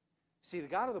 See, the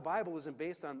God of the Bible isn't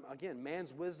based on, again,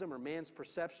 man's wisdom or man's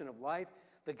perception of life.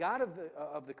 The God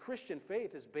of the Christian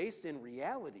faith is based in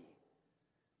reality.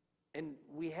 And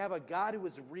we have a God who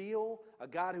is real, a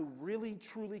God who really,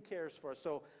 truly cares for us.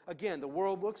 So, again, the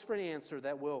world looks for an answer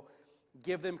that will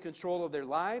give them control of their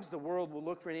lives. The world will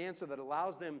look for an answer that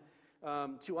allows them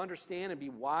to understand and be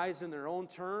wise in their own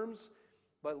terms.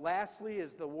 But lastly,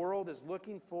 is the world is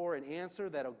looking for an answer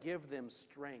that will give them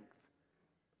strength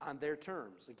on their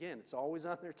terms. Again, it's always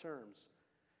on their terms.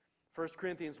 1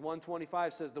 Corinthians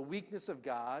 1:25 says, the weakness of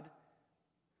God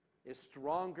is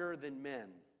stronger than men.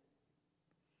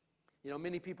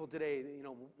 Many people today,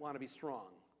 want to be strong.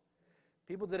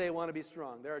 People today want to be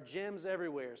strong. There are gyms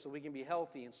everywhere so we can be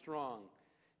healthy and strong.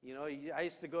 I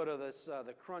used to go to this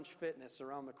the Crunch Fitness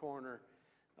around the corner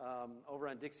over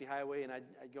on Dixie Highway, and I'd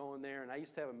go in there, and I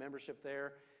used to have a membership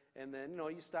there. And then,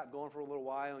 you stop going for a little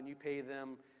while, and you pay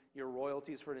them your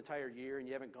royalties for an entire year, and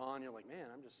you haven't gone. You're like, man,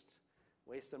 I'm just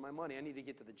wasting my money. I need to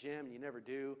get to the gym, and you never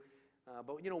do.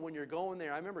 But, when you're going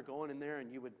there, I remember going in there,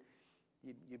 and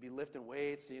you'd be lifting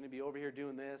weights, so you'd be over here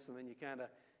doing this, and then you kind of,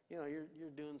 you're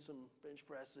doing some bench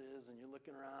presses, and you're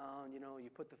looking around, you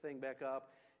put the thing back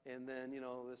up, and then,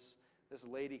 this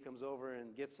lady comes over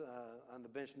and gets on the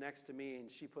bench next to me,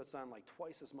 and she puts on like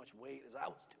twice as much weight as I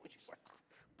was doing. She's like,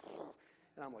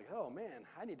 and I'm like, oh man,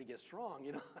 I need to get strong,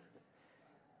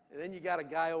 And then you got a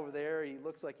guy over there, he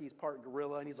looks like he's part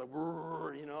gorilla, and he's like,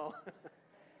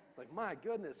 like, my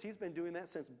goodness, he's been doing that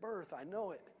since birth, I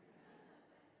know it.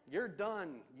 You're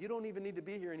done. You don't even need to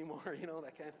be here anymore,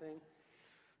 that kind of thing.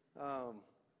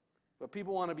 But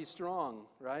people want to be strong,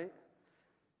 right?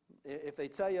 If they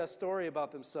tell you a story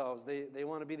about themselves, they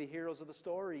want to be the heroes of the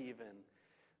story even.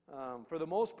 For the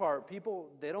most part, people,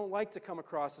 they don't like to come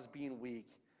across as being weak.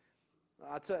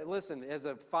 I'll tell you, listen, as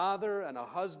a father and a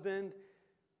husband,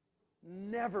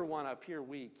 never want to appear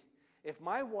weak. If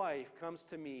my wife comes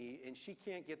to me and she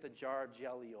can't get the jar of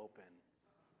jelly open,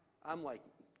 I'm like,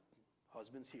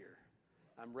 husband's here.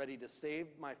 I'm ready to save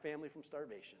my family from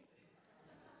starvation,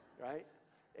 right?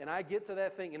 And I get to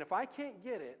that thing, and if I can't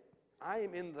get it, I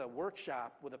am in the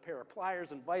workshop with a pair of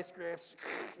pliers and vice grips.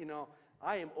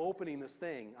 I am opening this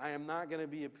thing. I am not going to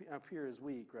be up here as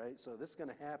weak, right? So this is going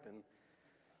to happen.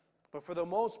 But for the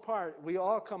most part, we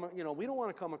all come, we don't want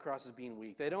to come across as being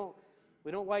weak. We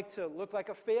don't like to look like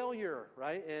a failure,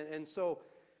 right? And so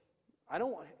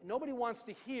nobody wants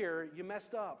to hear you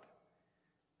messed up.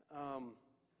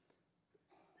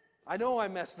 I know I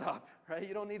messed up, right?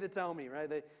 You don't need to tell me,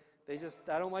 right?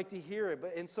 I don't like to hear it.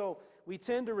 And so we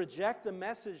tend to reject the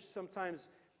message. Sometimes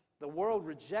the world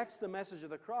rejects the message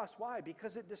of the cross. Why?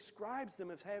 Because it describes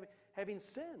them as having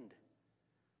sinned.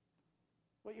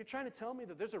 What, you're trying to tell me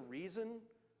that there's a reason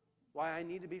why I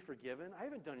need to be forgiven? I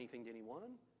haven't done anything to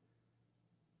anyone.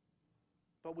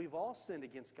 But we've all sinned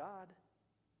against God.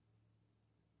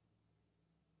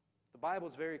 The Bible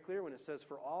is very clear when it says,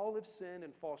 for all have sinned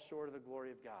and fall short of the glory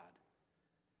of God.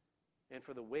 And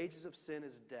for the wages of sin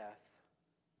is death,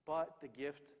 but the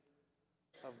gift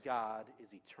of God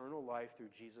is eternal life through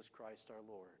Jesus Christ our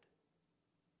Lord.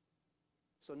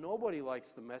 So nobody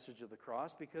likes the message of the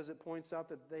cross because it points out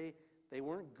that they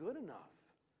weren't good enough.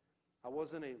 I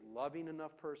wasn't a loving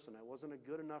enough person. I wasn't a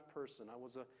good enough person.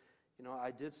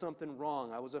 I did something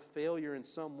wrong. I was a failure in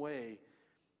some way.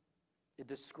 It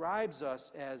describes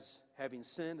us as having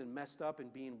sinned and messed up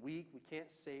and being weak. We can't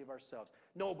save ourselves.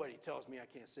 Nobody tells me I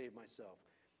can't save myself.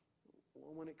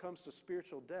 Well, when it comes to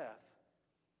spiritual death,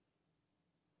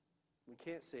 we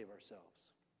can't save ourselves.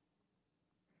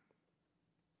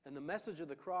 And the message of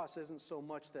the cross isn't so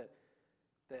much that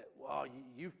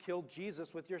you've killed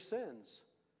Jesus with your sins.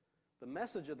 The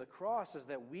message of the cross is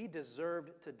that we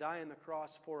deserved to die on the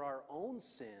cross for our own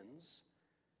sins,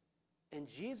 and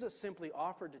Jesus simply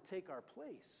offered to take our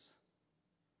place.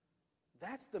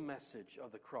 That's the message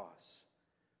of the cross.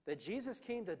 That Jesus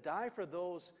came to die for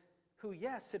those who,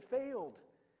 yes, had failed,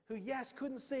 who, yes,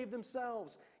 couldn't save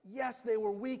themselves. Yes, they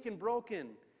were weak and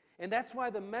broken. And that's why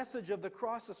the message of the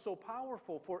cross is so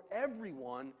powerful for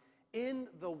everyone in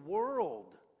the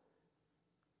world.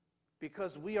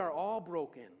 Because we are all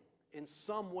broken in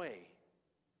some way.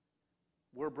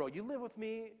 We're broke. You live with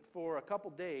me for a couple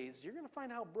days, you're going to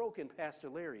find how broken Pastor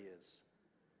Larry is.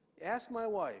 Ask my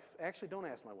wife. Actually, don't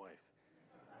ask my wife.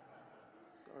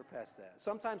 Or past that.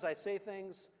 Sometimes I say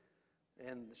things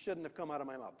and shouldn't have come out of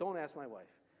my mouth. Don't ask my wife.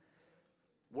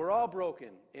 We're all broken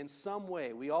in some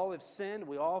way. We all have sinned.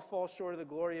 We all fall short of the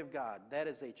glory of God. That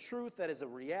is a truth. That is a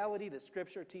reality that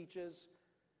Scripture teaches.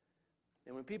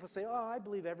 And when people say, I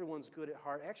believe everyone's good at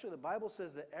heart, actually the Bible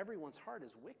says that everyone's heart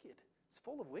is wicked. It's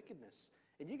full of wickedness.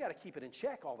 And you got to keep it in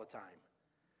check all the time.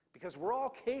 Because we're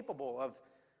all capable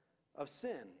of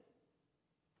sin.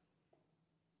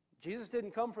 Jesus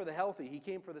didn't come for the healthy. He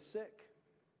came for the sick.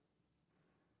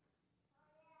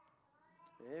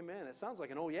 Amen. It sounds like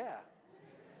an oh yeah.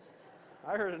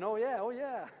 I heard an oh yeah, oh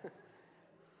yeah.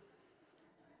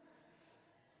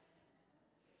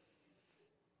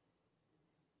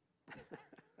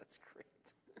 That's great.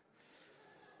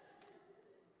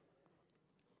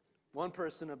 One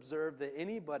person observed that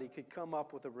anybody could come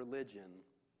up with a religion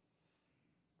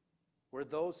where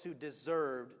those who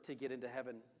deserved to get into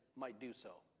heaven might do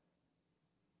so.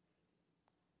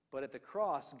 But at the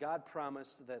cross, God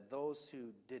promised that those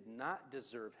who did not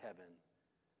deserve heaven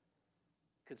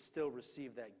could still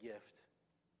receive that gift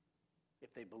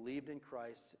if they believed in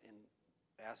Christ and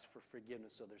asked for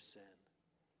forgiveness of their sin.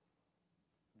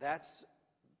 That's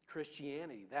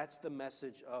Christianity. That's the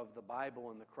message of the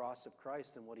Bible and the cross of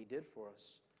Christ and what he did for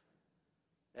us.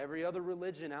 Every other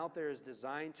religion out there is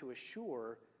designed to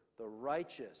assure the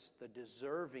righteous, the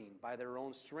deserving, by their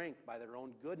own strength, by their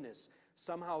own goodness.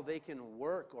 Somehow they can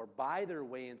work or buy their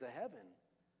way into heaven.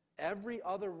 Every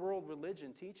other world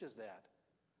religion teaches that.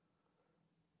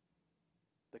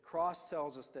 The cross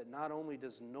tells us that not only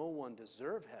does no one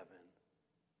deserve heaven,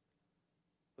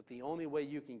 but the only way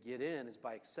you can get in is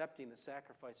by accepting the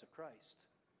sacrifice of Christ.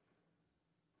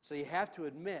 So you have to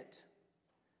admit,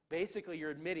 basically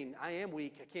you're admitting, I am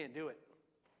weak, I can't do it.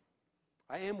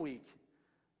 I am weak.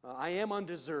 I am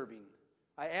undeserving.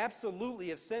 I absolutely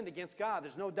have sinned against God.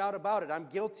 There's no doubt about it. I'm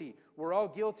guilty. We're all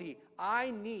guilty.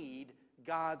 I need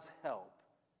God's help.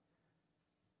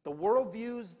 The world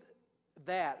views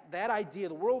that idea,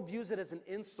 the world views it as an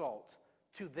insult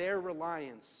to their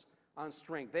reliance on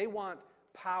strength. They want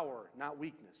power, not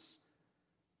weakness.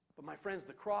 But my friends,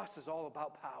 the cross is all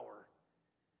about power.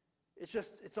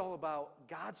 It's all about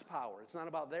God's power. It's not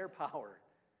about their power.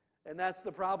 And that's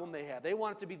the problem they have. They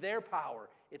want it to be their power.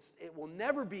 It will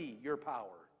never be your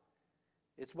power.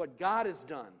 It's what God has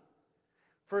done.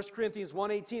 1 Corinthians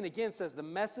 1:18 again says, the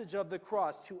message of the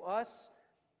cross to us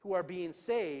who are being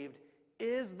saved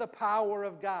is the power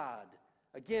of God.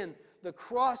 Again, the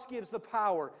cross gives the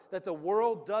power that the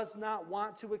world does not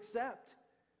want to accept.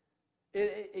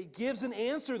 It gives an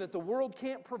answer that the world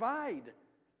can't provide.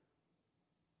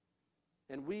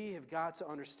 And we have got to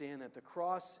understand that the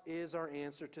cross is our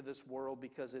answer to this world,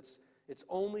 because it's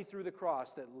only through the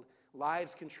cross that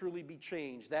lives can truly be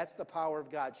changed. That's the power of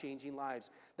God changing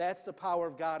lives. That's the power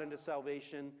of God into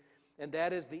salvation, and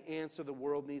that is the answer the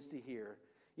world needs to hear.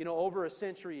 You know, over a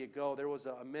century ago, there was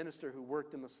a minister who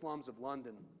worked in the slums of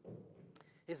London.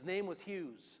 His name was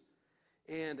Hughes,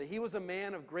 and he was a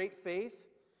man of great faith.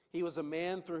 He was a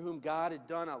man through whom God had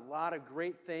done a lot of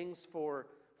great things for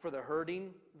the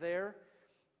hurting there.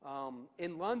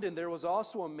 In London, there was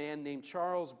also a man named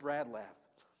Charles Bradlaugh,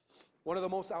 one of the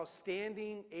most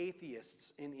outstanding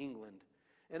atheists in England.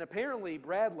 And apparently,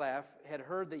 Bradlaugh had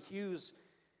heard that Hughes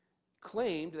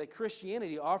claimed that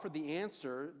Christianity offered the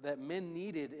answer that men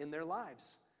needed in their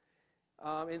lives.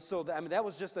 And so, that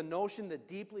was just a notion that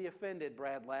deeply offended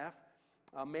Bradlaugh,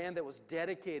 a man that was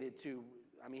dedicated to,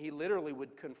 he literally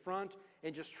would confront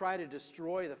and just try to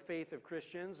destroy the faith of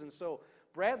Christians. And so,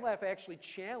 Bradlaugh actually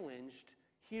challenged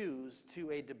Hughes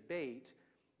to a debate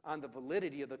on the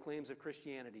validity of the claims of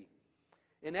Christianity.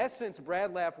 In essence,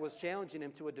 Bradlaugh was challenging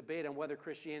him to a debate on whether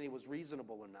Christianity was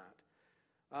reasonable or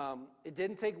not. It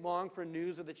didn't take long for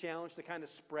news of the challenge to kind of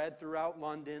spread throughout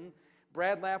London.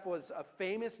 Bradlaugh was a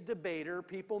famous debater.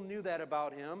 People knew that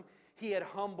about him. He had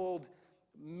humbled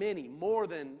many, more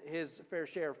than his fair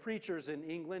share of preachers in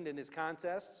England in his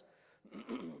contests.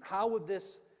 How would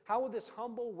this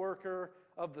humble worker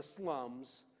of the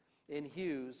slums in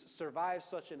Hughes survive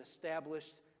such an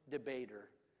established debater?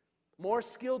 More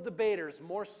skilled debaters,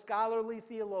 more scholarly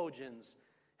theologians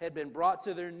had been brought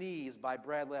to their knees by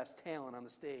Bradlaugh's talent on the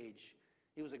stage.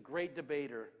 He was a great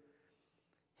debater.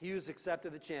 Hughes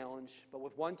accepted the challenge, but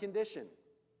with one condition.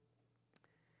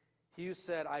 Hughes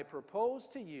said, I propose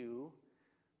to you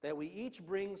that we each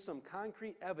bring some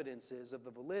concrete evidences of the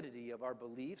validity of our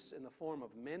beliefs in the form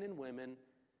of men and women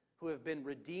who have been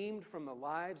redeemed from the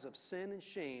lives of sin and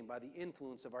shame by the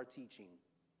influence of our teaching.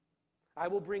 I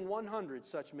will bring 100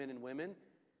 such men and women.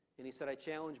 And he said, I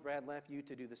challenge Bradlaugh, you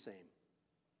to do the same.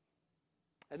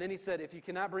 And then he said, if you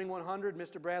cannot bring 100,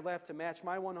 Mr. Bradlaugh, to match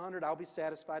my 100, I'll be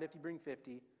satisfied if you bring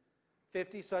 50.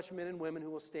 50 such men and women who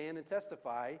will stand and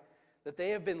testify that they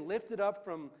have been lifted up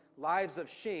from lives of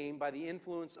shame by the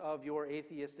influence of your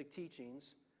atheistic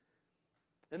teachings.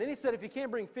 And then he said, if you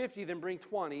can't bring 50, then bring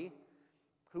 20,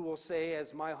 who will say,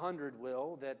 as my 100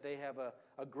 will, that they have a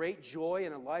great joy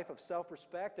and a life of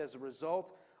self-respect as a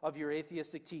result of your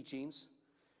atheistic teachings.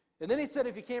 And then he said,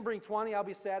 if you can't bring 20, I'll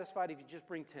be satisfied if you just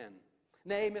bring 10.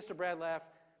 Nay, Mr. Bradlaugh,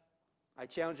 I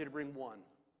challenge you to bring one.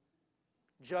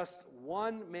 Just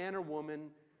one man or woman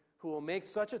who will make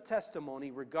such a testimony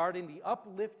regarding the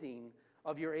uplifting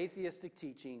of your atheistic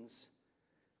teachings.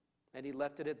 And he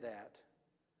left it at that.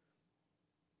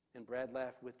 And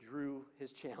Bradlaugh withdrew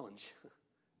his challenge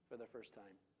for the first time.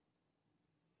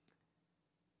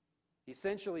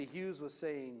 Essentially, Hughes was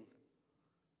saying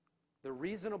the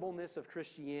reasonableness of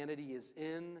Christianity is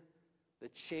in the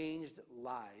changed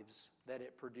lives that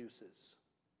it produces.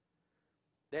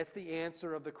 That's the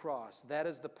answer of the cross. That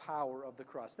is the power of the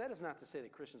cross. That is not to say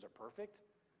that Christians are perfect.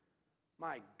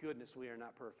 My goodness, we are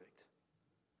not perfect.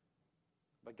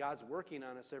 But God's working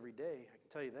on us every day, I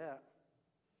can tell you that.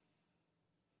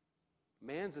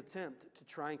 Man's attempt to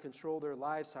try and control their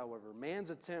lives, however,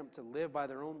 man's attempt to live by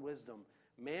their own wisdom,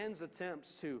 man's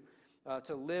attempts to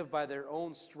live by their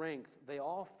own strength, they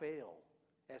all fail.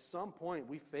 At some point,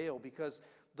 we fail because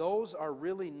those are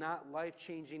really not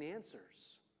life-changing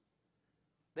answers.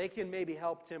 They can maybe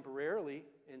help temporarily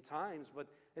in times, but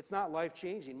it's not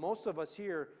life-changing. Most of us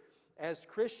here, as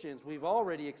Christians, we've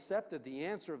already accepted the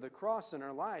answer of the cross in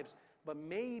our lives, but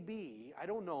maybe, I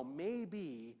don't know,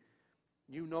 maybe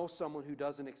you know someone who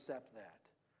doesn't accept that.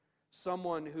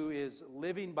 Someone who is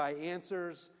living by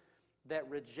answers that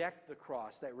reject the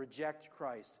cross, that reject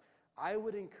Christ. I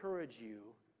would encourage you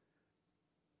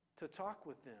to talk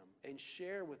with them and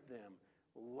share with them,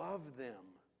 love them,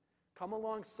 come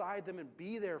alongside them and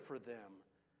be there for them.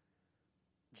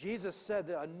 Jesus said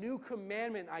that a new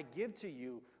commandment I give to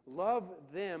you, love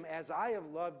them as I have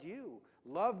loved you.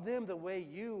 Love them the way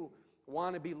you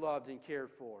want to be loved and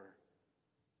cared for.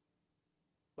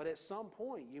 But at some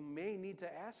point, you may need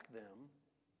to ask them,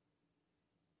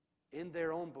 in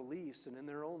their own beliefs and in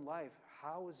their own life,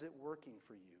 how is it working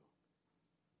for you?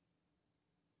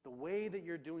 The way that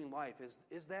you're doing life,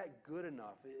 is that good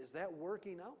enough? Is that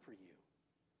working out for you?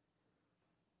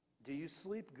 Do you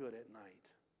sleep good at night?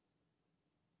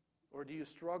 Or do you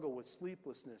struggle with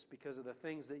sleeplessness because of the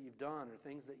things that you've done or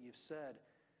things that you've said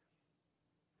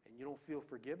and you don't feel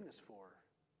forgiveness for?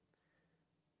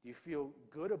 Do you feel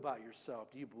good about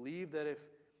yourself? Do you believe that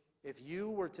if you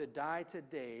were to die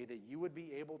today, that you would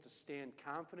be able to stand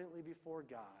confidently before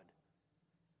God,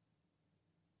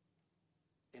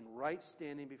 in right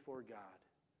standing before God?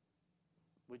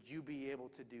 Would you be able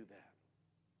to do that?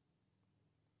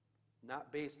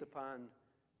 Not based upon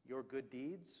your good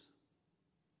deeds,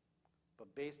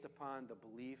 but based upon the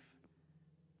belief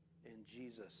in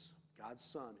Jesus, God's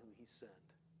Son, whom He sent.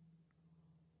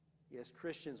 Yes,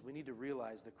 Christians, we need to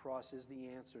realize the cross is the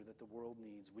answer that the world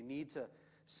needs. We need to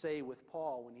say with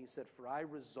Paul when he said, "For I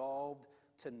resolved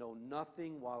to know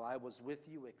nothing while I was with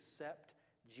you except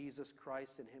Jesus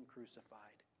Christ and Him crucified."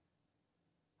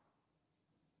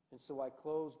 And so I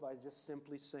close by just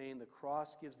simply saying the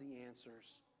cross gives the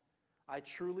answers. I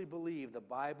truly believe the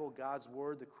Bible, God's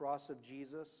Word, the cross of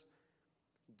Jesus,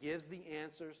 gives the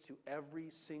answers to every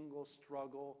single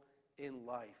struggle in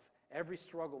life. Every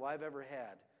struggle I've ever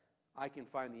had, I can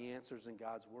find the answers in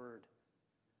God's Word.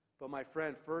 But my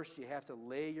friend, first you have to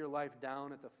lay your life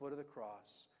down at the foot of the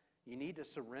cross. You need to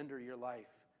surrender your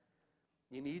life.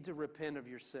 You need to repent of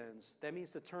your sins. That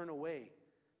means to turn away.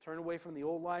 Turn away from the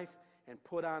old life and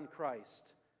put on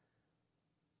Christ.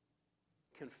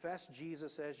 Confess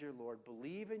Jesus as your Lord.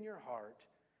 Believe in your heart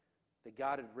that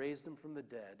God had raised Him from the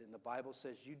dead. And the Bible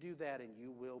says you do that and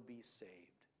you will be saved.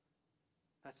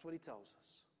 That's what He tells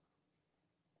us.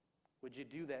 Would you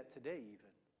do that today even?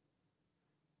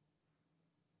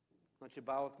 Why don't you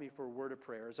bow with me for a word of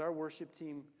prayer. As our worship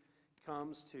team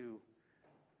comes to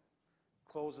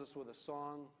close us with a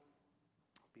song,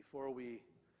 before we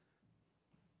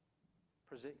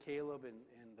present Caleb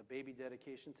and the baby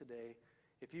dedication today,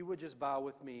 if you would just bow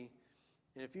with me.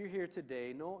 And if you're here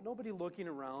today, nobody looking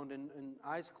around and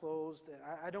eyes closed,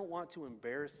 I don't want to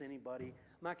embarrass anybody.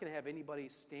 I'm not going to have anybody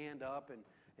stand up and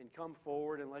come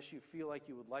forward unless you feel like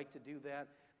you would like to do that.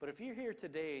 But if you're here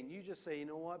today and you just say, you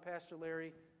know what, Pastor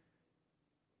Larry,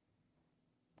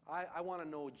 I want to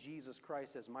know Jesus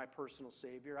Christ as my personal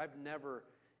Savior. I've never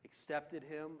accepted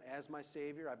Him as my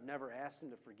Savior. I've never asked Him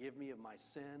to forgive me of my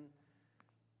sin.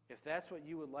 If that's what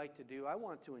you would like to do, I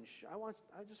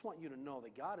just want you to know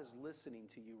that God is listening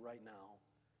to you right now.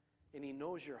 And He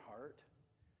knows your heart.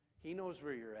 He knows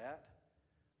where you're at.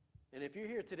 And if you're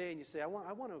here today and you say, I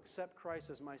want to accept Christ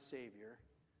as my Savior,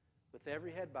 with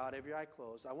every head bowed, every eye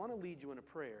closed, I want to lead you in a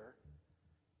prayer.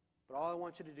 But all I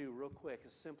want you to do real quick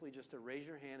is simply just to raise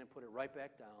your hand and put it right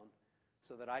back down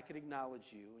so that I could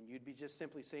acknowledge you. And you'd be just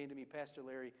simply saying to me, Pastor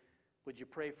Larry, would you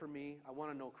pray for me? I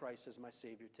want to know Christ as my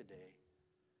Savior today.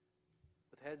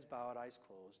 With heads bowed, eyes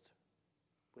closed,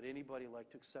 would anybody like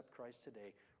to accept Christ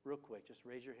today? Real quick, just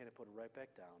raise your hand and put it right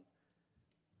back down.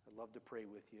 I'd love to pray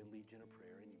with you and lead you in a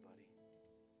prayer. Anybody?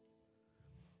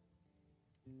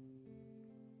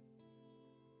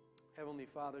 Heavenly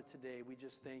Father, today we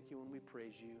just thank you and we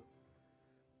praise you.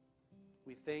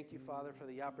 We thank you, Father, for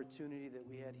the opportunity that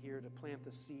we had here to plant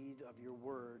the seed of your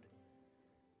word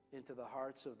into the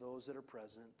hearts of those that are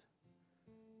present.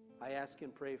 I ask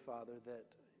and pray, Father, that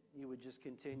you would just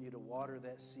continue to water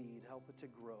that seed, help it to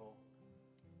grow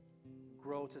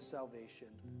to salvation.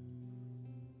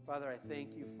 Father, I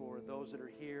thank you for those that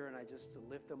are here, and I just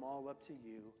lift them all up to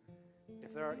you.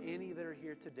 If there are any that are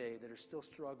here today that are still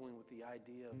struggling with the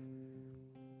idea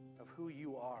of who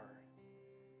you are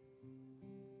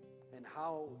and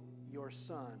how your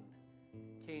Son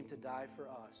came to die for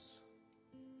us,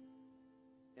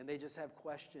 and they just have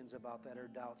questions about that or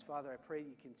doubts, Father, I pray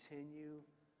you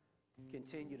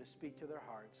continue to speak to their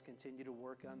hearts, continue to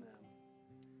work on them.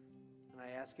 And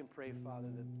I ask and pray, Father,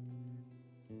 that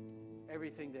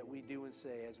everything that we do and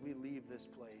say as we leave this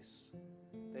place,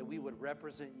 that we would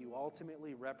represent you,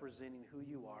 ultimately representing who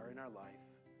you are in our life.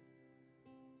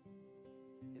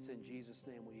 It's in Jesus'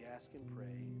 name we ask and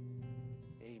pray.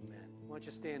 Amen. Why don't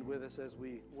you stand with us as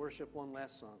we worship one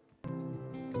last song.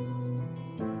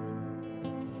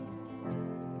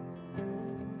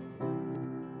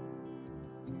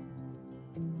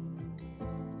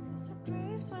 There's a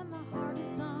grace when the heart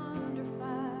is under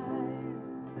fire.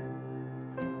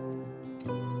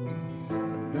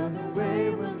 Another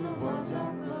way when the walls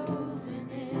are closing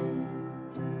in.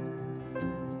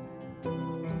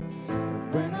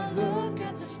 And when I look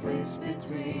at the space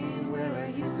between where I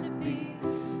used to be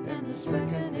and this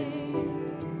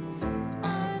reckoning,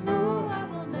 I know I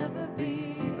will never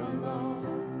be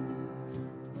alone.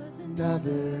 Was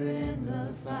another in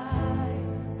the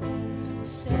fire,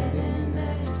 standing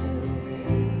next to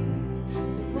me.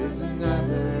 There was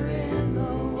another in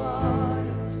the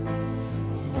waters,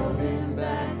 holding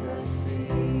back the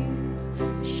seas.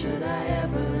 Should I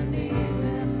ever need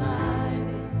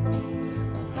reminding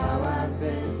of how I've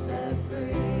been set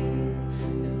free?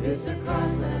 There is a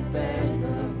cross that bears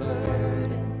the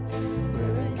burden,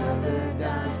 where another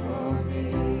died for me.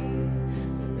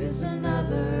 There is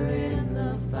another in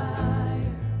the fire.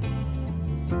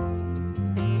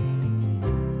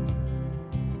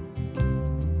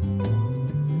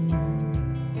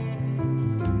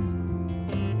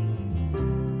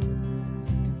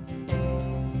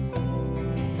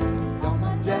 All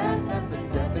my debt left a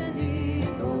debt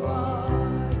beneath the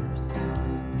waters.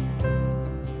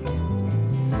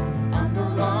 I'm no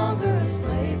longer a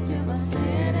slave to my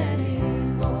sin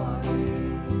anymore.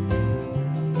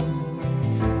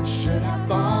 Should I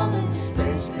fall in the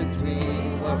space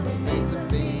between what remains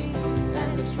of me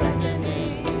and this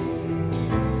reckoning?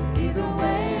 Either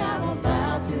way, I will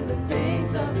bow to the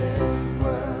things of this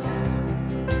world.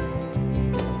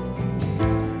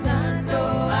 And I know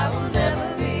I will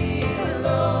never be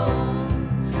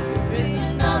alone. There is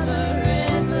another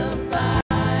in the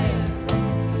fire,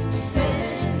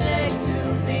 standing next to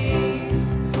me.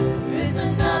 There is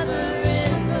another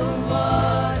in the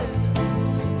waters,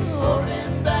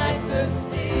 holding back the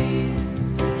seas.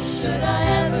 Should I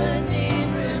ever need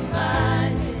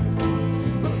reminding,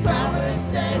 the power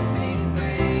sets me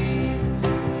free.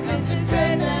 There's a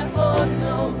grave that holds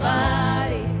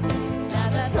nobody, now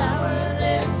that power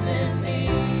lives in me.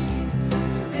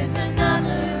 There is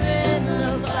another in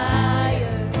the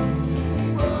fire.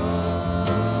 Oh,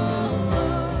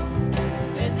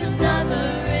 there's another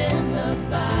in the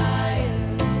fire.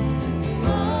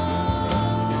 Oh,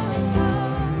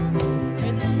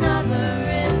 there's another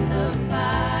in the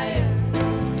fire.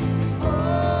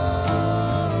 Oh,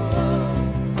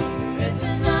 there's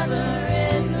another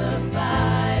in the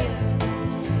fire.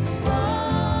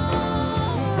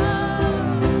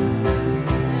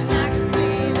 And I can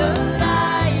see the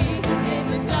light in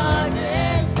the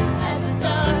darkness as the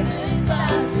darkness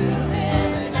bows to him.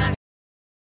 And I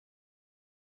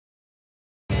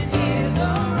can hear the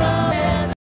roar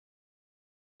of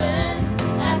heavens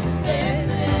as it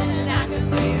stands in. And I can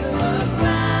feel the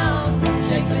ground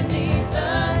shake beneath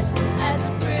us as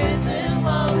the prison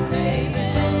walls cave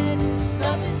in. 'Cause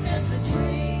nothing stands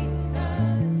between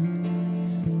us.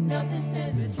 Nothing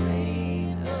stands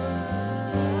between us.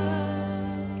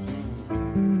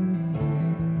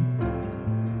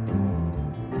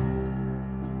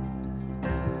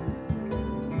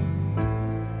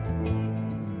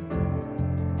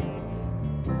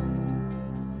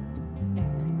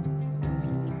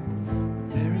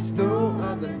 There is no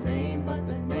other name but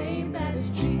the name that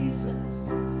is Jesus.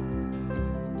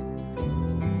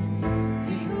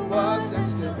 He who was and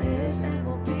still is and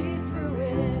will be through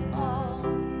it all.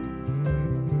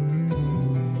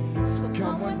 So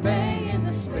come what may in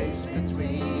the space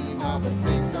between all the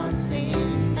things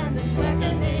unseen and this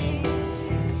reckoning,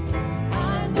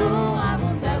 I know I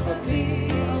will never be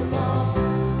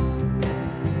alone.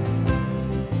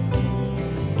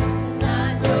 And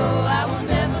I know I will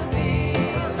never be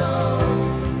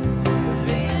alone. There'll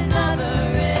be another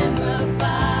in the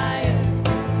fire,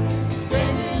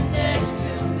 standing next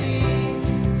to me.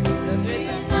 There'll be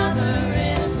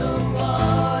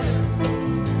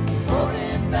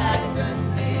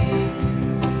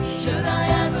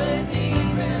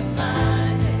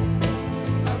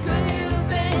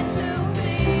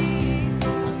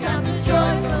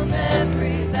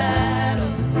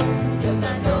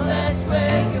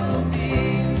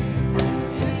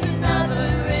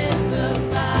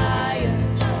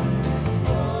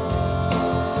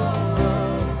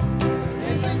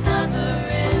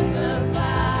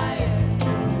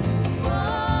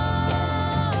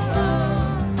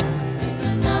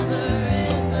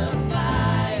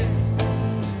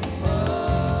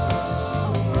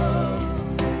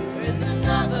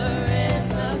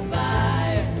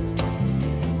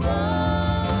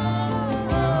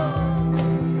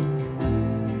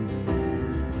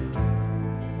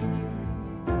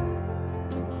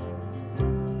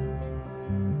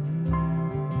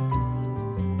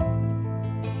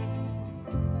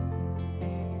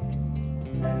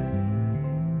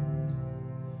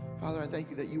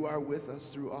thank you that you are with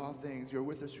us through all things. You're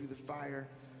with us through the fire,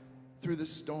 through the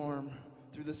storm,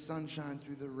 through the sunshine,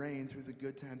 through the rain, through the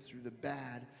good times, through the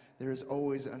bad. There is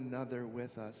always another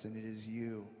with us, and it is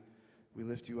you. We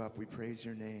lift you up. We praise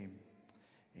your name.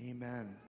 Amen.